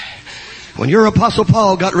 When your Apostle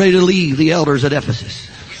Paul got ready to leave the elders at Ephesus,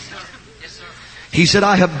 he said,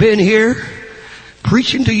 I have been here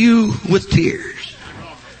preaching to you with tears.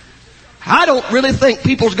 I don't really think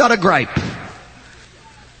people's got a gripe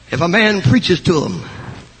if a man preaches to them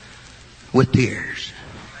with tears.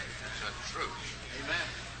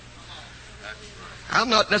 I'm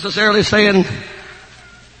not necessarily saying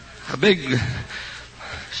a big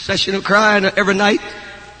session of crying every night,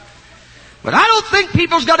 but I don't think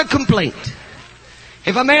people's got a complaint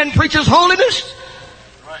if a man preaches holiness,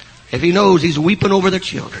 if he knows he's weeping over their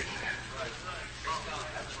children.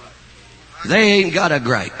 They ain't got a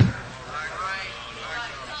gripe.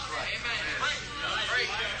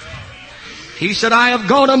 He said, I have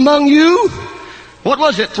gone among you, what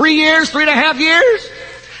was it, 3 years, 3.5 years?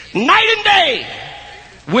 Night and day,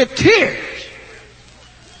 with tears.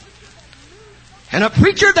 And a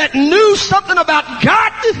preacher that knew something about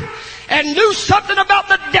God and knew something about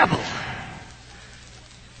the devil.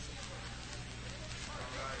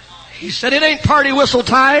 He said, it ain't party whistle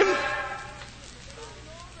time.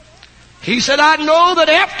 He said, I know that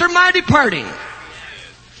after my departing,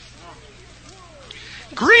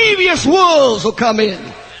 grievous wolves will come in,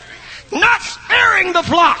 not sparing the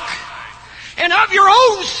flock, and of your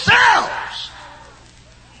own selves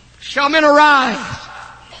shall men arise,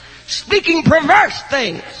 speaking perverse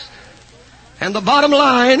things. And the bottom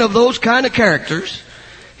line of those kind of characters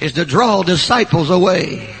is to draw disciples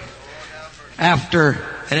away after,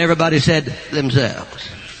 and everybody said, themselves.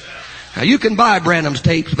 Now you can buy Branham's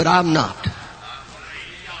tapes, but I'm not.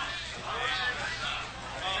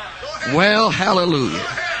 Well, hallelujah.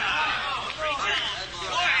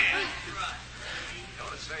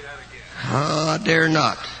 Oh, I dare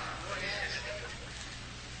not.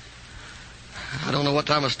 I don't know what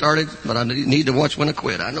time I started, but I need to watch when I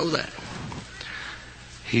quit. I know that.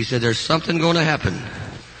 He said, there's something going to happen.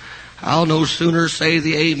 I'll no sooner say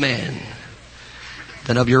the amen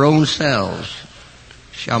than of your own selves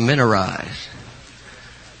shall men arise,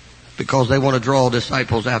 because they want to draw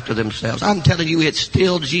disciples after themselves. I'm telling you, it's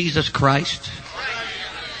still Jesus Christ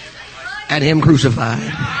and Him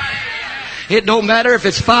crucified. It don't matter if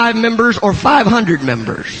it's 5 members or 500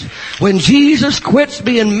 members. When Jesus quits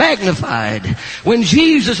being magnified, when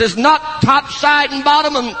Jesus is not top, side, and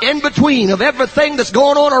bottom and in between of everything that's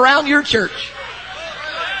going on around your church.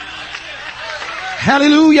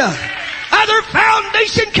 Hallelujah. Other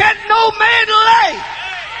foundation can no man lay,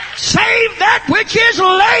 save that which is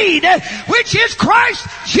laid, which is Christ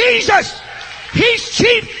Jesus. He's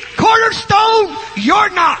chief cornerstone. You're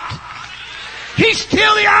not. He's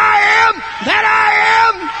still the I am that I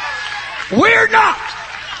am. We're not.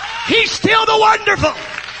 He's still the wonderful.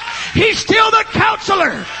 He's still the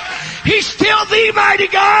counselor. He's still the mighty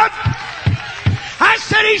God. I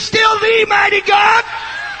said He's still the mighty God.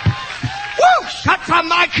 Woo!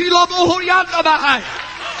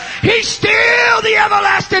 He's still the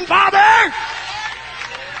everlasting Father.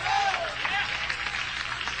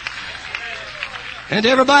 And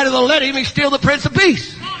everybody that'll let Him, He's still the Prince of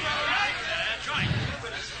Peace.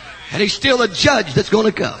 And He's still the judge that's going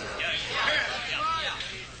to come.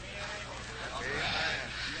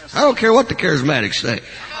 I don't care what the charismatics say.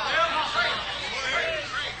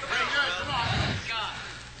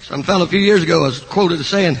 Some fellow a few years ago was quoted as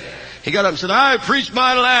saying, he got up and said, I preached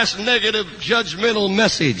my last negative judgmental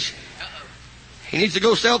message. He needs to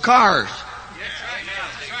go sell cars.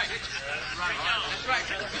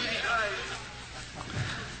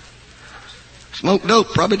 Smoke dope,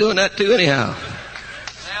 probably doing that too anyhow.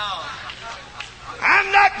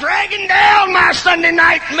 I'm not dragging down my Sunday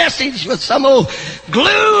night message with some old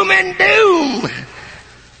gloom and doom.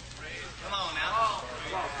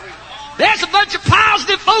 There's a bunch of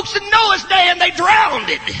positive folks in Noah's day and they drowned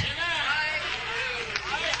it.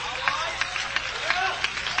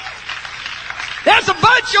 There's a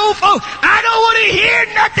bunch of old folks. I don't want to hear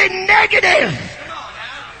nothing negative.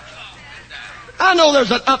 I know there's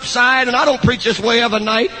an upside, and I don't preach this way of a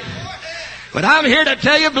night. But I'm here to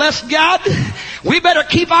tell you, bless God, we better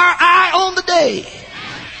keep our eye on the day.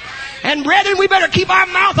 And brethren, we better keep our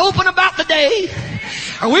mouth open about the day,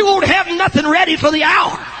 or we won't have nothing ready for the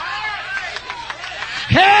hour.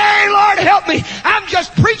 Hey, Lord, help me. I'm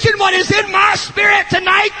just preaching what is in my spirit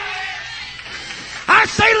tonight. I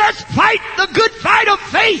say, let's fight the good fight of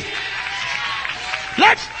faith.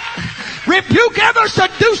 Let's rebuke every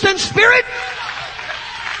seducing spirit.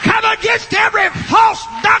 Come against every false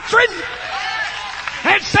doctrine.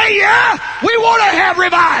 And say, yeah, we want to have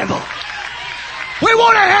revival. We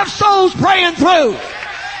want to have souls praying through.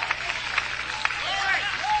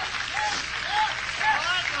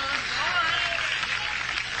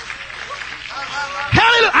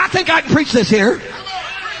 Hallelujah. I think I can preach this here.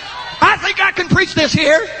 I think I can preach this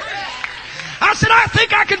here. I said, I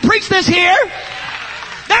think I can preach this here.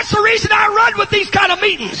 That's the reason I run with these kind of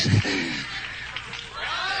meetings.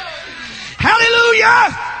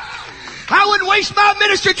 Hallelujah. I wouldn't waste my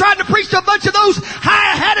ministry trying to preach to a bunch of those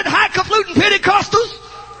high-hatted, high-falutin Pentecostals.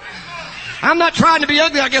 I'm not trying to be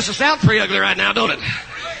ugly. I guess it sounds pretty ugly right now, don't it?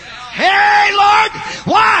 Hey, Lord!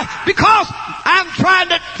 Why? Because I'm trying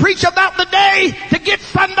to preach about the day to get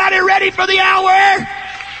somebody ready for the hour.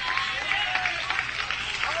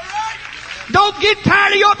 Don't get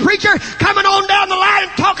tired of your preacher coming on down the line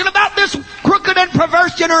and talking about this crooked and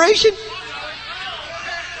perverse generation.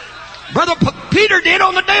 Brother Peter did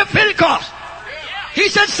on the day of Pentecost. He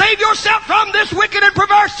said, save yourself from this wicked and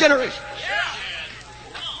perverse generation.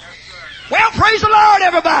 Well, praise the Lord,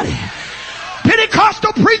 everybody.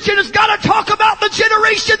 Pentecostal preaching has got to talk about the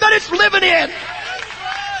generation that it's living in.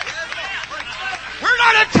 We're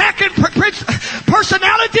not attacking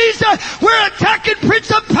personalities. We're attacking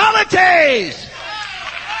principalities.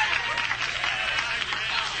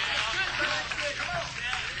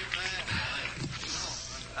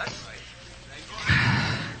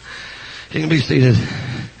 You can be seated.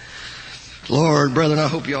 Lord, brethren, I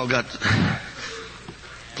hope y'all got...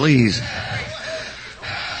 Please.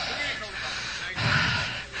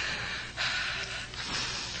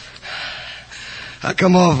 I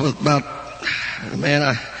come off with about... Man,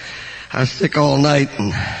 I was sick all night,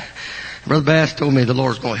 and Brother Bass told me the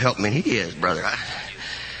Lord's going to help me. And He is, brother.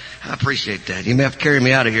 I appreciate that. You may have to carry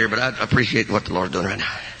me out of here, but I appreciate what the Lord's doing right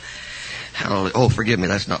now. Hallelujah. Oh, forgive me.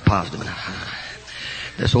 That's not positive enough.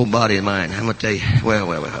 This old body of mine, I'm going to tell you,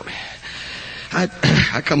 well, help me.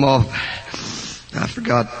 I come off, I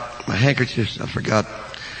forgot my handkerchiefs, I forgot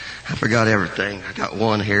everything. I got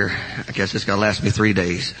one here. I guess it's going to last me 3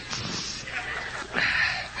 days.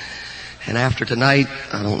 And after tonight,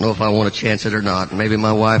 I don't know if I want to chance it or not. Maybe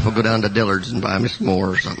my wife will go down to Dillard's and buy me some more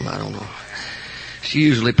or something. I don't know. She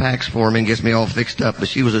usually packs for me and gets me all fixed up, but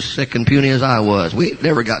she was as sick and puny as I was. We ain't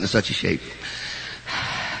never gotten in such a shape.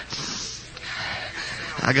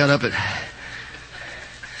 I got up at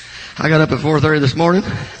 4:30 this morning.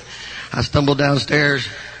 I stumbled downstairs.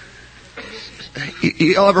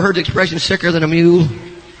 Y'all ever heard the expression sicker than a mule?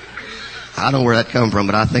 I don't know where that come from,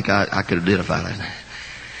 but I think I could identify that.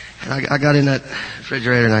 And I got in that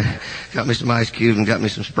refrigerator and I got me some ice cubes and got me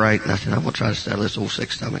some Sprite, and I said, I'm going to try to settle this old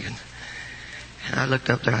sick stomach. And I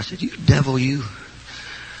looked up there, I said, you devil, you.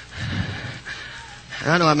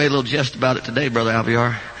 And I know I made a little jest about it today, Brother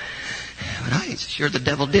Alviar, but I ain't sure the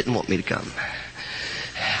devil didn't want me to come.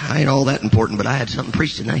 I ain't all that important, but I had something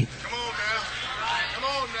preached tonight. Come on now. Come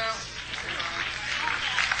on now.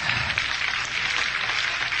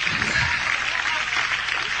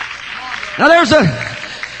 Now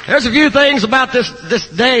there's a few things about this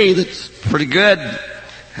day that's pretty good.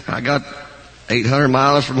 I got 800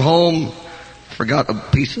 miles from home. Forgot a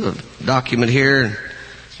piece of document here,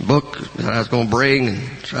 book that I was going to bring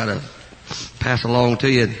and try to pass along to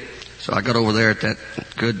you. So I got over there at that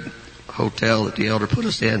good hotel that the elder put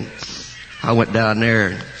us in. I went down there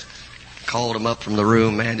and called him up from the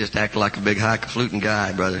room. Man, just acted like a big highfalutin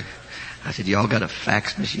guy, brother. I said, y'all got a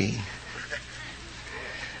fax machine?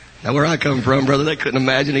 Now where I come from, brother, they couldn't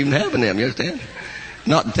imagine even having them, you understand?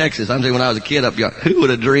 Not in Texas. I'm saying when I was a kid up here, who would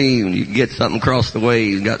have dreamed you could get something across the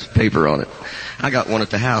way and got some paper on it? I got one at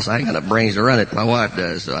the house. I ain't got enough brains to run it. My wife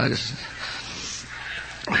does, so I just...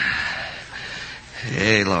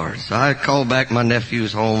 Hey, Lord. So I called back my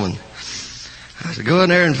nephew's home and I said, go in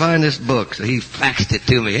there and find this book. So he faxed it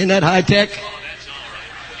to me. Isn't that high tech?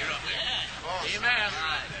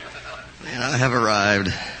 And I have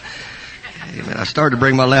arrived. Amen. I started to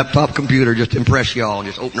bring my laptop computer just to impress y'all and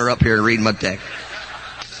just open her up here and read my text.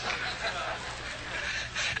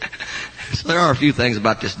 So there are a few things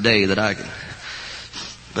about this day that I can...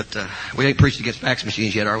 But we ain't preached against fax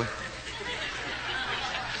machines yet, are we?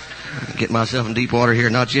 Get myself in deep water here,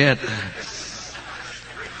 not yet.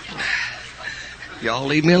 Y'all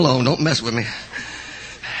leave me alone. Don't mess with me.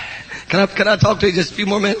 Can I talk to you just a few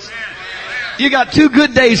more minutes? You got 2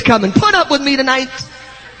 good days coming. Put up with me tonight.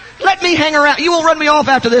 Let me hang around. You won't run me off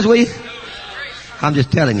after this week. I'm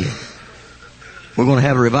just telling you. We're going to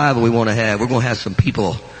have a revival we want to have. We're going to have some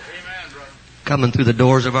people coming through the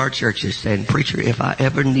doors of our churches saying, preacher, if I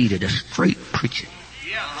ever needed a straight preaching,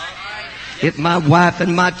 if my wife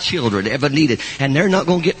and my children ever needed, and they're not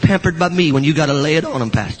going to get pampered by me when you got to lay it on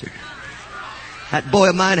them, Pastor. That boy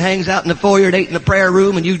of mine hangs out in the foyer at 8 in the prayer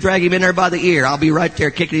room and you drag him in there by the ear. I'll be right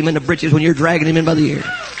there kicking him in the britches when you're dragging him in by the ear.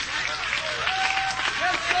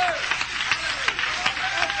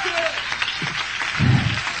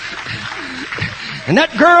 And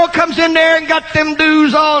that girl comes in there and got them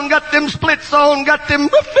do's on, got them splits on, got them...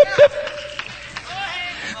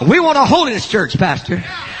 We want a holiness church, Pastor.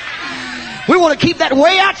 We want to keep that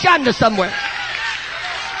way out yonder somewhere.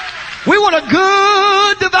 We want a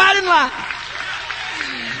good dividing line.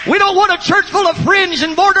 We don't want a church full of fringe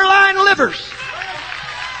and borderline livers.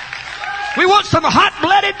 We want some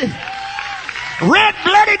hot-blooded,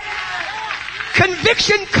 red-blooded,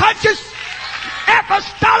 conviction-conscious,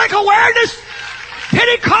 apostolic awareness,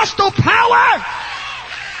 Pentecostal power.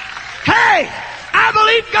 Hey, I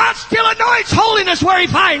believe God still anoints holiness where He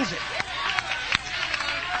finds it.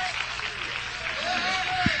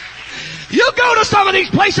 You go to some of these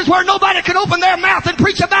places where nobody can open their mouth and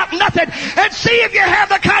preach about nothing and see if you have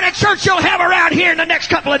the kind of church you'll have around here in the next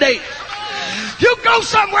couple of days. You go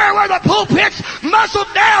somewhere where the pulpit's muscled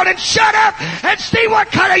down and shut up and see what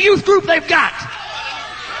kind of youth group they've got.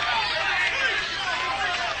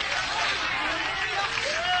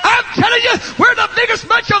 I'm telling you, we're the biggest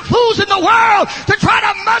bunch of fools in the world to try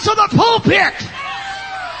to muzzle the pulpit.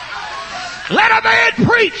 Let a man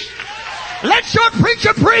preach. Let your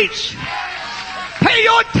preacher preach. Pay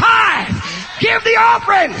your tithe. Give the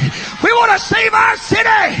offering. We want to save our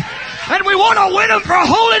city. And we want to win them for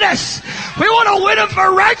holiness. We want to win them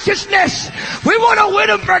for righteousness. We want to win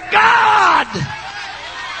them for God.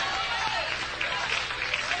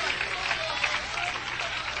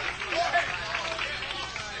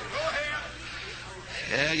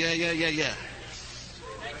 Yeah.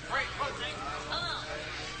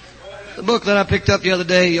 The book that I picked up the other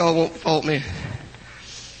day, y'all won't fault me.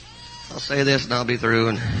 I'll say this and I'll be through.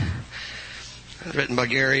 And it was written by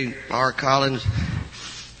Gary R. Collins.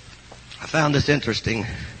 I found this interesting.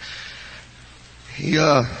 He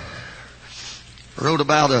wrote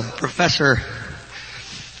about a professor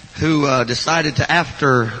who decided to,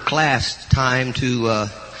 after class time, to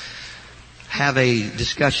have a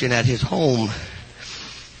discussion at his home.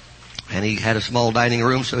 And he had a small dining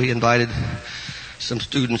room, so he invited some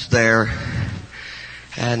students there.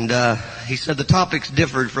 And he said the topics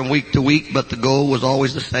differed from week to week, but the goal was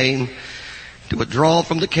always the same: to withdraw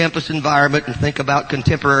from the campus environment and think about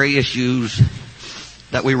contemporary issues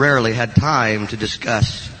that we rarely had time to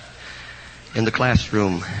discuss in the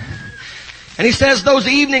classroom. And he says those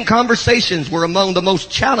evening conversations were among the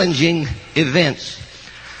most challenging events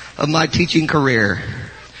of my teaching career.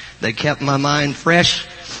 They kept my mind fresh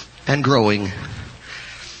and growing.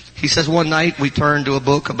 He says one night we turned to a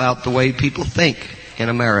book about the way people think in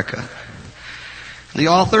America. The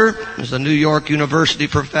author is a New York University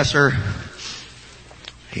professor.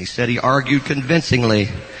 He said he argued convincingly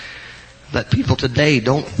that people today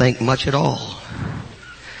don't think much at all.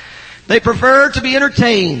 They prefer to be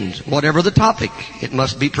entertained, whatever the topic. It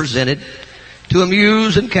must be presented to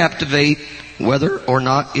amuse and captivate, whether or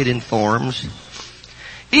not it informs.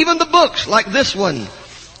 Even the books like this one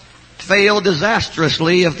fail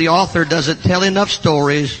disastrously if the author doesn't tell enough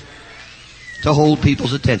stories to hold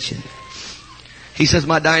people's attention. He says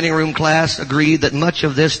my dining room class agreed that much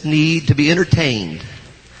of this need to be entertained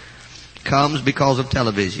comes because of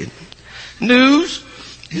television. News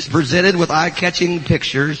is presented with eye-catching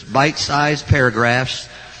pictures, bite-sized paragraphs,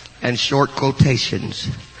 and short quotations,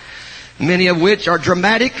 many of which are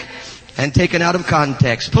dramatic and taken out of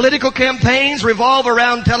context. Political campaigns revolve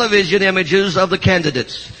around television images of the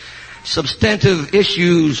candidates. Substantive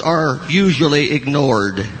issues are usually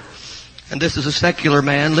ignored. And this is a secular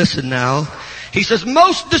man. Listen now. He says,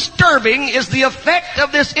 most disturbing is the effect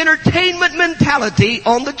of this entertainment mentality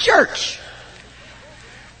on the church.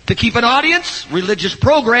 To keep an audience, religious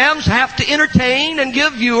programs have to entertain and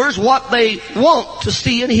give viewers what they want to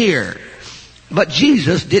see and hear. But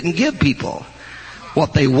Jesus didn't give people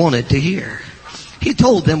what they wanted to hear. He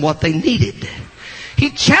told them what they needed. He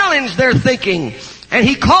challenged their thinking, and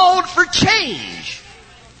He called for change.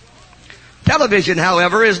 Television,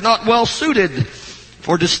 however, is not well suited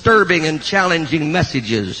for disturbing and challenging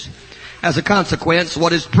messages. As a consequence,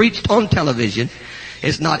 what is preached on television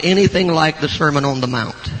is not anything like the Sermon on the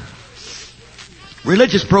Mount.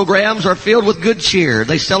 Religious programs are filled with good cheer.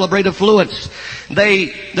 They celebrate affluence.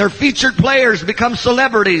 Their featured players become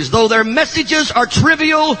celebrities. Though their messages are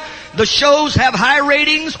trivial, the shows have high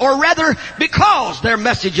ratings, or rather, because their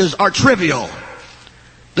messages are trivial,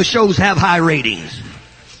 the shows have high ratings.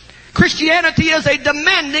 Christianity is a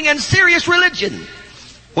demanding and serious religion.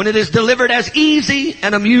 When it is delivered as easy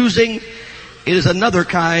and amusing, it is another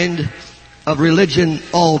kind of religion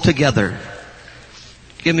altogether.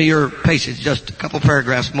 Give me your patience, just a couple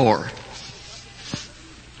paragraphs more.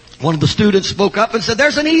 One of the students spoke up and said,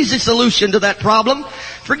 there's an easy solution to that problem.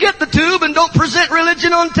 Forget the tube and don't present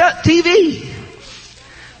religion on TV.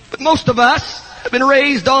 But most of us have been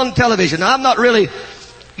raised on television. Now, I'm not really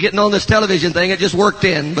getting on this television thing. It just worked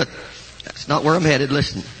in, but that's not where I'm headed.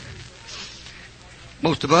 Listen.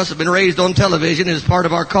 Most of us have been raised on television. It is part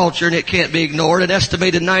of our culture and it can't be ignored. An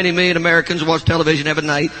estimated 90 million Americans watch television every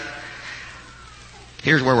night.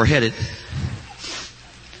 Here's where we're headed.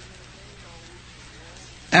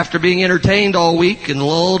 After being entertained all week and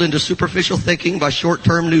lulled into superficial thinking by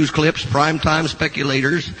short-term news clips, primetime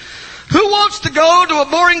speculators, who wants to go to a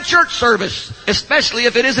boring church service, especially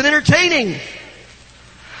if it isn't entertaining?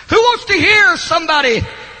 Who wants to hear somebody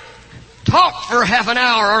talk for half an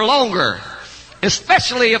hour or longer,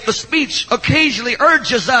 especially if the speech occasionally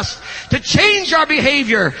urges us to change our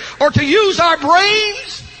behavior or to use our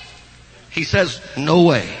brains? He says, no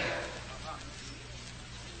way.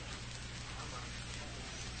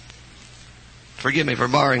 Forgive me for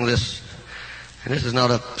borrowing this, and this is not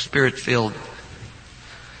a spirit-filled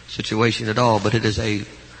situation at all, but it is a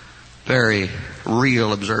very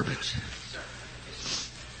real observance.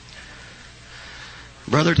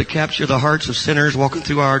 Brother, to capture the hearts of sinners walking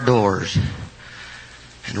through our doors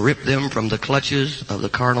and rip them from the clutches of the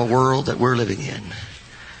carnal world that we're living in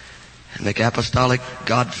and make apostolic,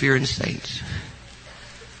 God-fearing saints,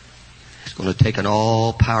 it's going to take an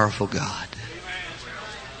all-powerful God.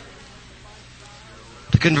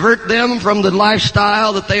 To convert them from the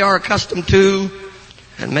lifestyle that they are accustomed to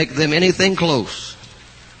and make them anything close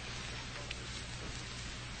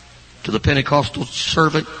to the Pentecostal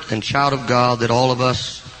servant and child of God that all of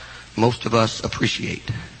us, most of us,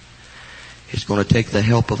 appreciate. It's going to take the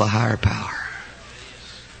help of a higher power.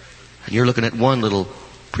 And you're looking at one little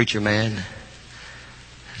preacher man.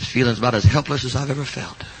 His feeling's about as helpless as I've ever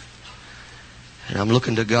felt. And I'm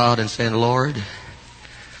looking to God and saying, Lord,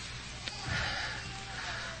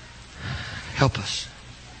 help us.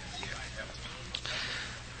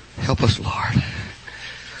 Help us, Lord.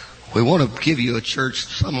 We want to give you a church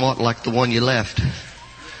somewhat like the one you left.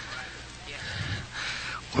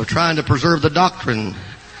 We're trying to preserve the doctrine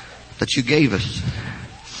that you gave us.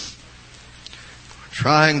 We're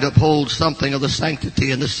trying to uphold something of the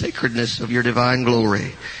sanctity and the sacredness of your divine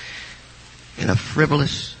glory in a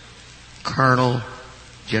frivolous, carnal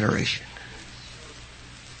generation.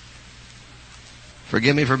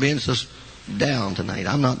 Forgive me for being so down tonight.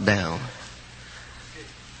 I'm not down.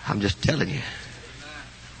 I'm just telling you.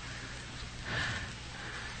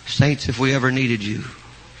 Saints, if we ever needed you,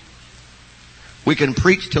 we can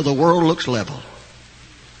preach till the world looks level.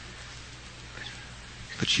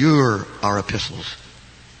 But you're our epistles.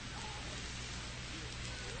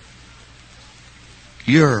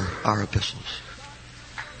 You're our epistles.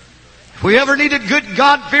 If we ever needed good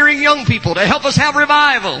God-fearing young people to help us have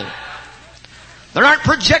revival, that aren't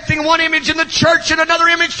projecting one image in the church and another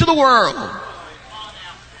image to the world,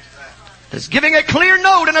 that's giving a clear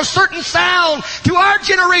note and a certain sound to our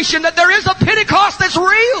generation that there is a Pentecost that's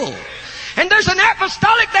real. And there's an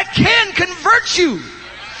apostolic that can convert you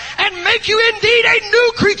and make you indeed a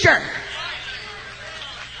new creature.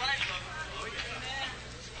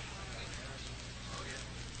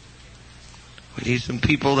 We need some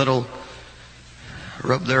people that'll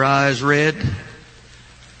rub their eyes red,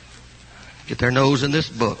 get their nose in this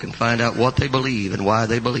book and find out what they believe and why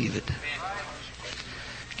they believe it.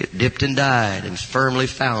 Get dipped and dyed and firmly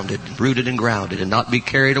founded, rooted and grounded, and not be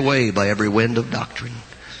carried away by every wind of doctrine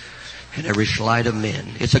and every sleight of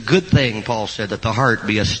men. It's a good thing, Paul said, that the heart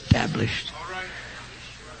be established.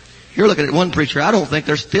 You're looking at one preacher. I don't think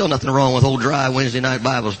there's still nothing wrong with old dry Wednesday night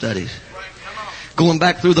Bible studies. Going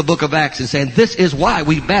back through the book of Acts and saying, this is why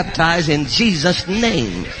we baptize in Jesus'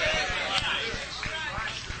 name.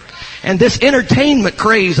 And this entertainment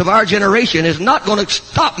craze of our generation is not going to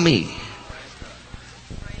stop me.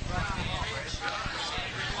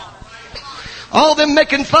 All them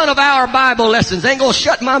making fun of our Bible lessons ain't going to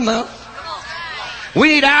shut my mouth. We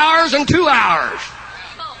need hours and 2 hours.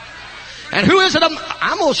 And who is it?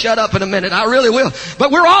 I'm going to shut up in a minute. I really will.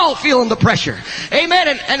 But we're all feeling the pressure.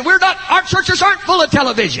 Amen. And we're not, our churches aren't full of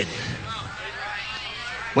television.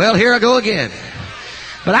 Well, here I go again.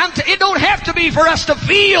 But it don't have to be for us to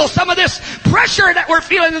feel some of this pressure that we're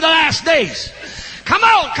feeling in the last days. Come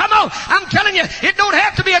on. I'm telling you, it don't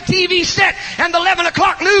have to be a TV set and the 11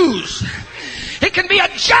 o'clock news. It can be a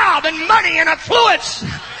job and money and affluence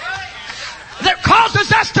that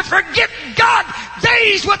causes us to forget God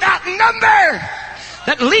days without number,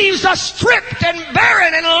 that leaves us stripped and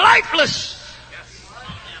barren and lifeless.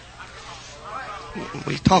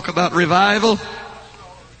 We talk about revival,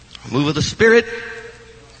 move of the Spirit.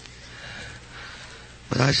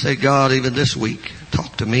 But I say, God, even this week,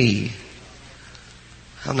 talk to me.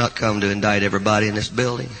 I've not come to indict everybody in this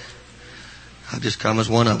building. I've just come as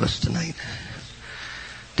one of us tonight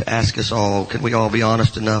to ask us all, can we all be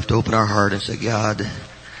honest enough to open our heart and say, God,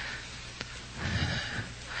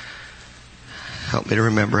 help me to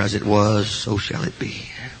remember as it was, so shall it be.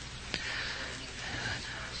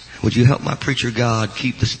 Would you help my preacher, God,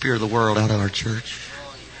 keep the spirit of the world out of our church?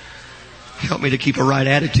 Help me to keep a right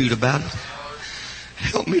attitude about it.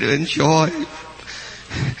 Help me to enjoy.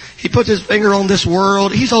 He puts his finger on this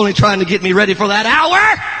world. He's only trying to get me ready for that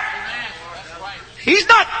hour. He's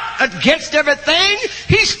not against everything.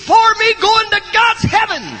 He's for me going to God's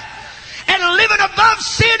heaven and living above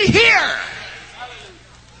sin here.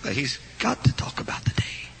 But he's got to talk about the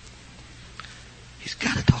day. He's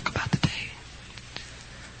got to talk about the day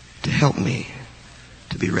to help me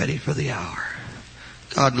to be ready for the hour.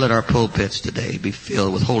 God, let our pulpits today be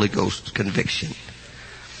filled with Holy Ghost conviction.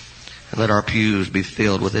 And let our pews be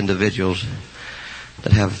filled with individuals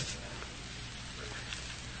that have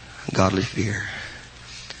godly fear.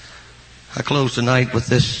 I close tonight with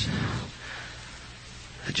this.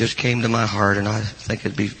 It just came to my heart, and I think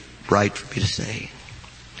it'd be right for me to say.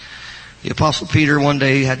 The Apostle Peter one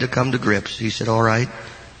day had to come to grips. He said, all right,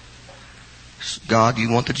 God,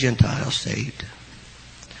 you want the Gentiles saved.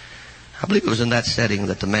 I believe it was in that setting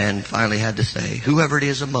that the man finally had to say, whoever it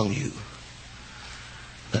is among you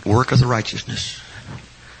that worketh righteousness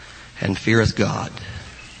and feareth God,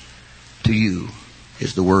 to you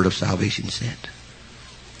is the word of salvation sent.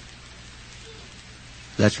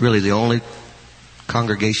 That's really the only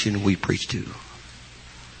congregation we preach to,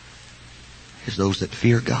 is those that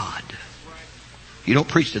fear God. You don't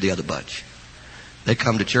preach to the other bunch. They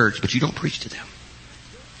come to church, but you don't preach to them.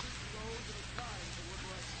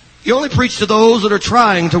 You only preach to those that are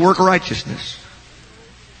trying to work righteousness,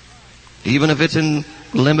 even if it's in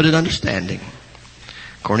limited understanding.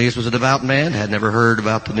 Cornelius was a devout man, had never heard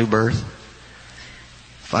about the new birth.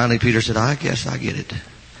 Finally, Peter said, I guess I get it.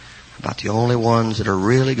 About the only ones that are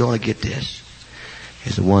really going to get this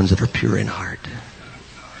is the ones that are pure in heart.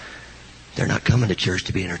 They're not coming to church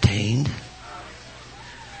to be entertained.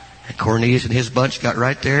 And Cornelius and his bunch got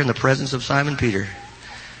right there in the presence of Simon Peter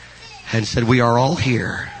and said, we are all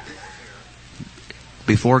here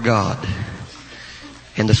before God,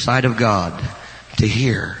 in the sight of God, to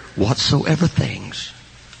hear whatsoever things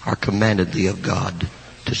are commanded thee of God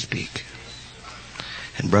to speak.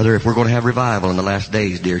 And brother, if we're going to have revival in the last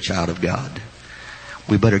days, dear child of God,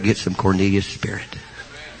 we better get some Cornelius spirit.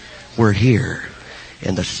 We're here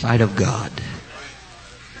in the sight of God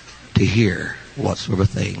to hear whatsoever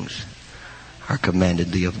things are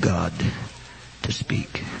commanded thee of God to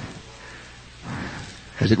speak.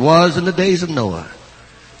 As it was in the days of Noah,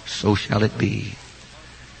 so shall it be.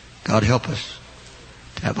 God help us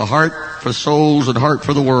to have a heart for souls and heart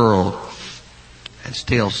for the world, and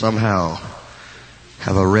still somehow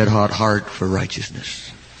have a red-hot heart for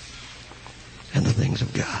righteousness and the things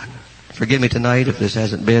of God. Forgive me tonight if this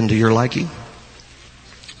hasn't been to your liking.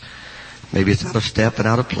 Maybe it's out of step and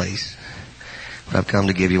out of place. But I've come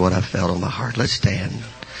to give you what I felt on my heart. Let's stand.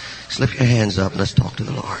 Slip your hands up and let's talk to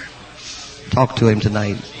the Lord. Talk to Him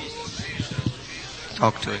tonight.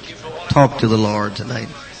 Talk to Him. Talk to the Lord tonight.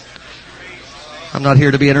 I'm not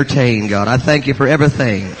here to be entertained, God. I thank you for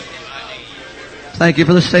everything. Thank you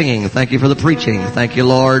for the singing. Thank you for the preaching. Thank you,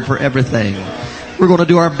 Lord, for everything. We're going to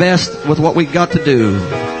do our best with what we've got to do.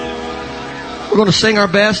 We're going to sing our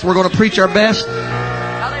best. We're going to preach our best.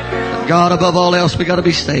 God, above all else, we got to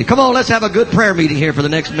be saved. Come on, let's have a good prayer meeting here for the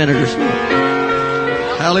next minute or so.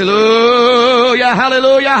 Hallelujah,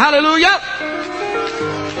 hallelujah, hallelujah.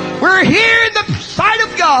 We're here in the sight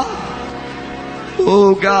of God.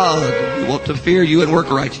 Oh God, we want to fear you and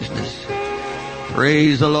work righteousness.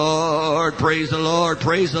 Praise the Lord, praise the Lord,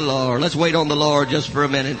 praise the Lord. Let's wait on the Lord just for a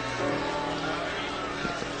minute.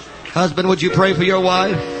 Husband, would you pray for your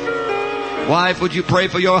wife? Wife, would you pray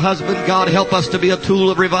for your husband? God, help us to be a tool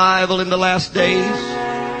of revival in the last days.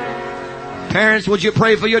 Parents, would you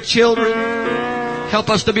pray for your children? Help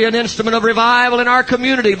us to be an instrument of revival in our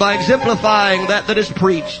community by exemplifying that is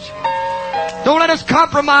preached. Don't let us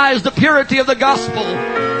compromise the purity of the gospel.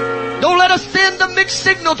 Don't let us send a mixed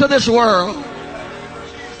signal to this world.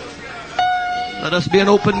 Let us be an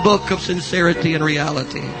open book of sincerity and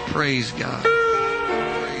reality. Praise God.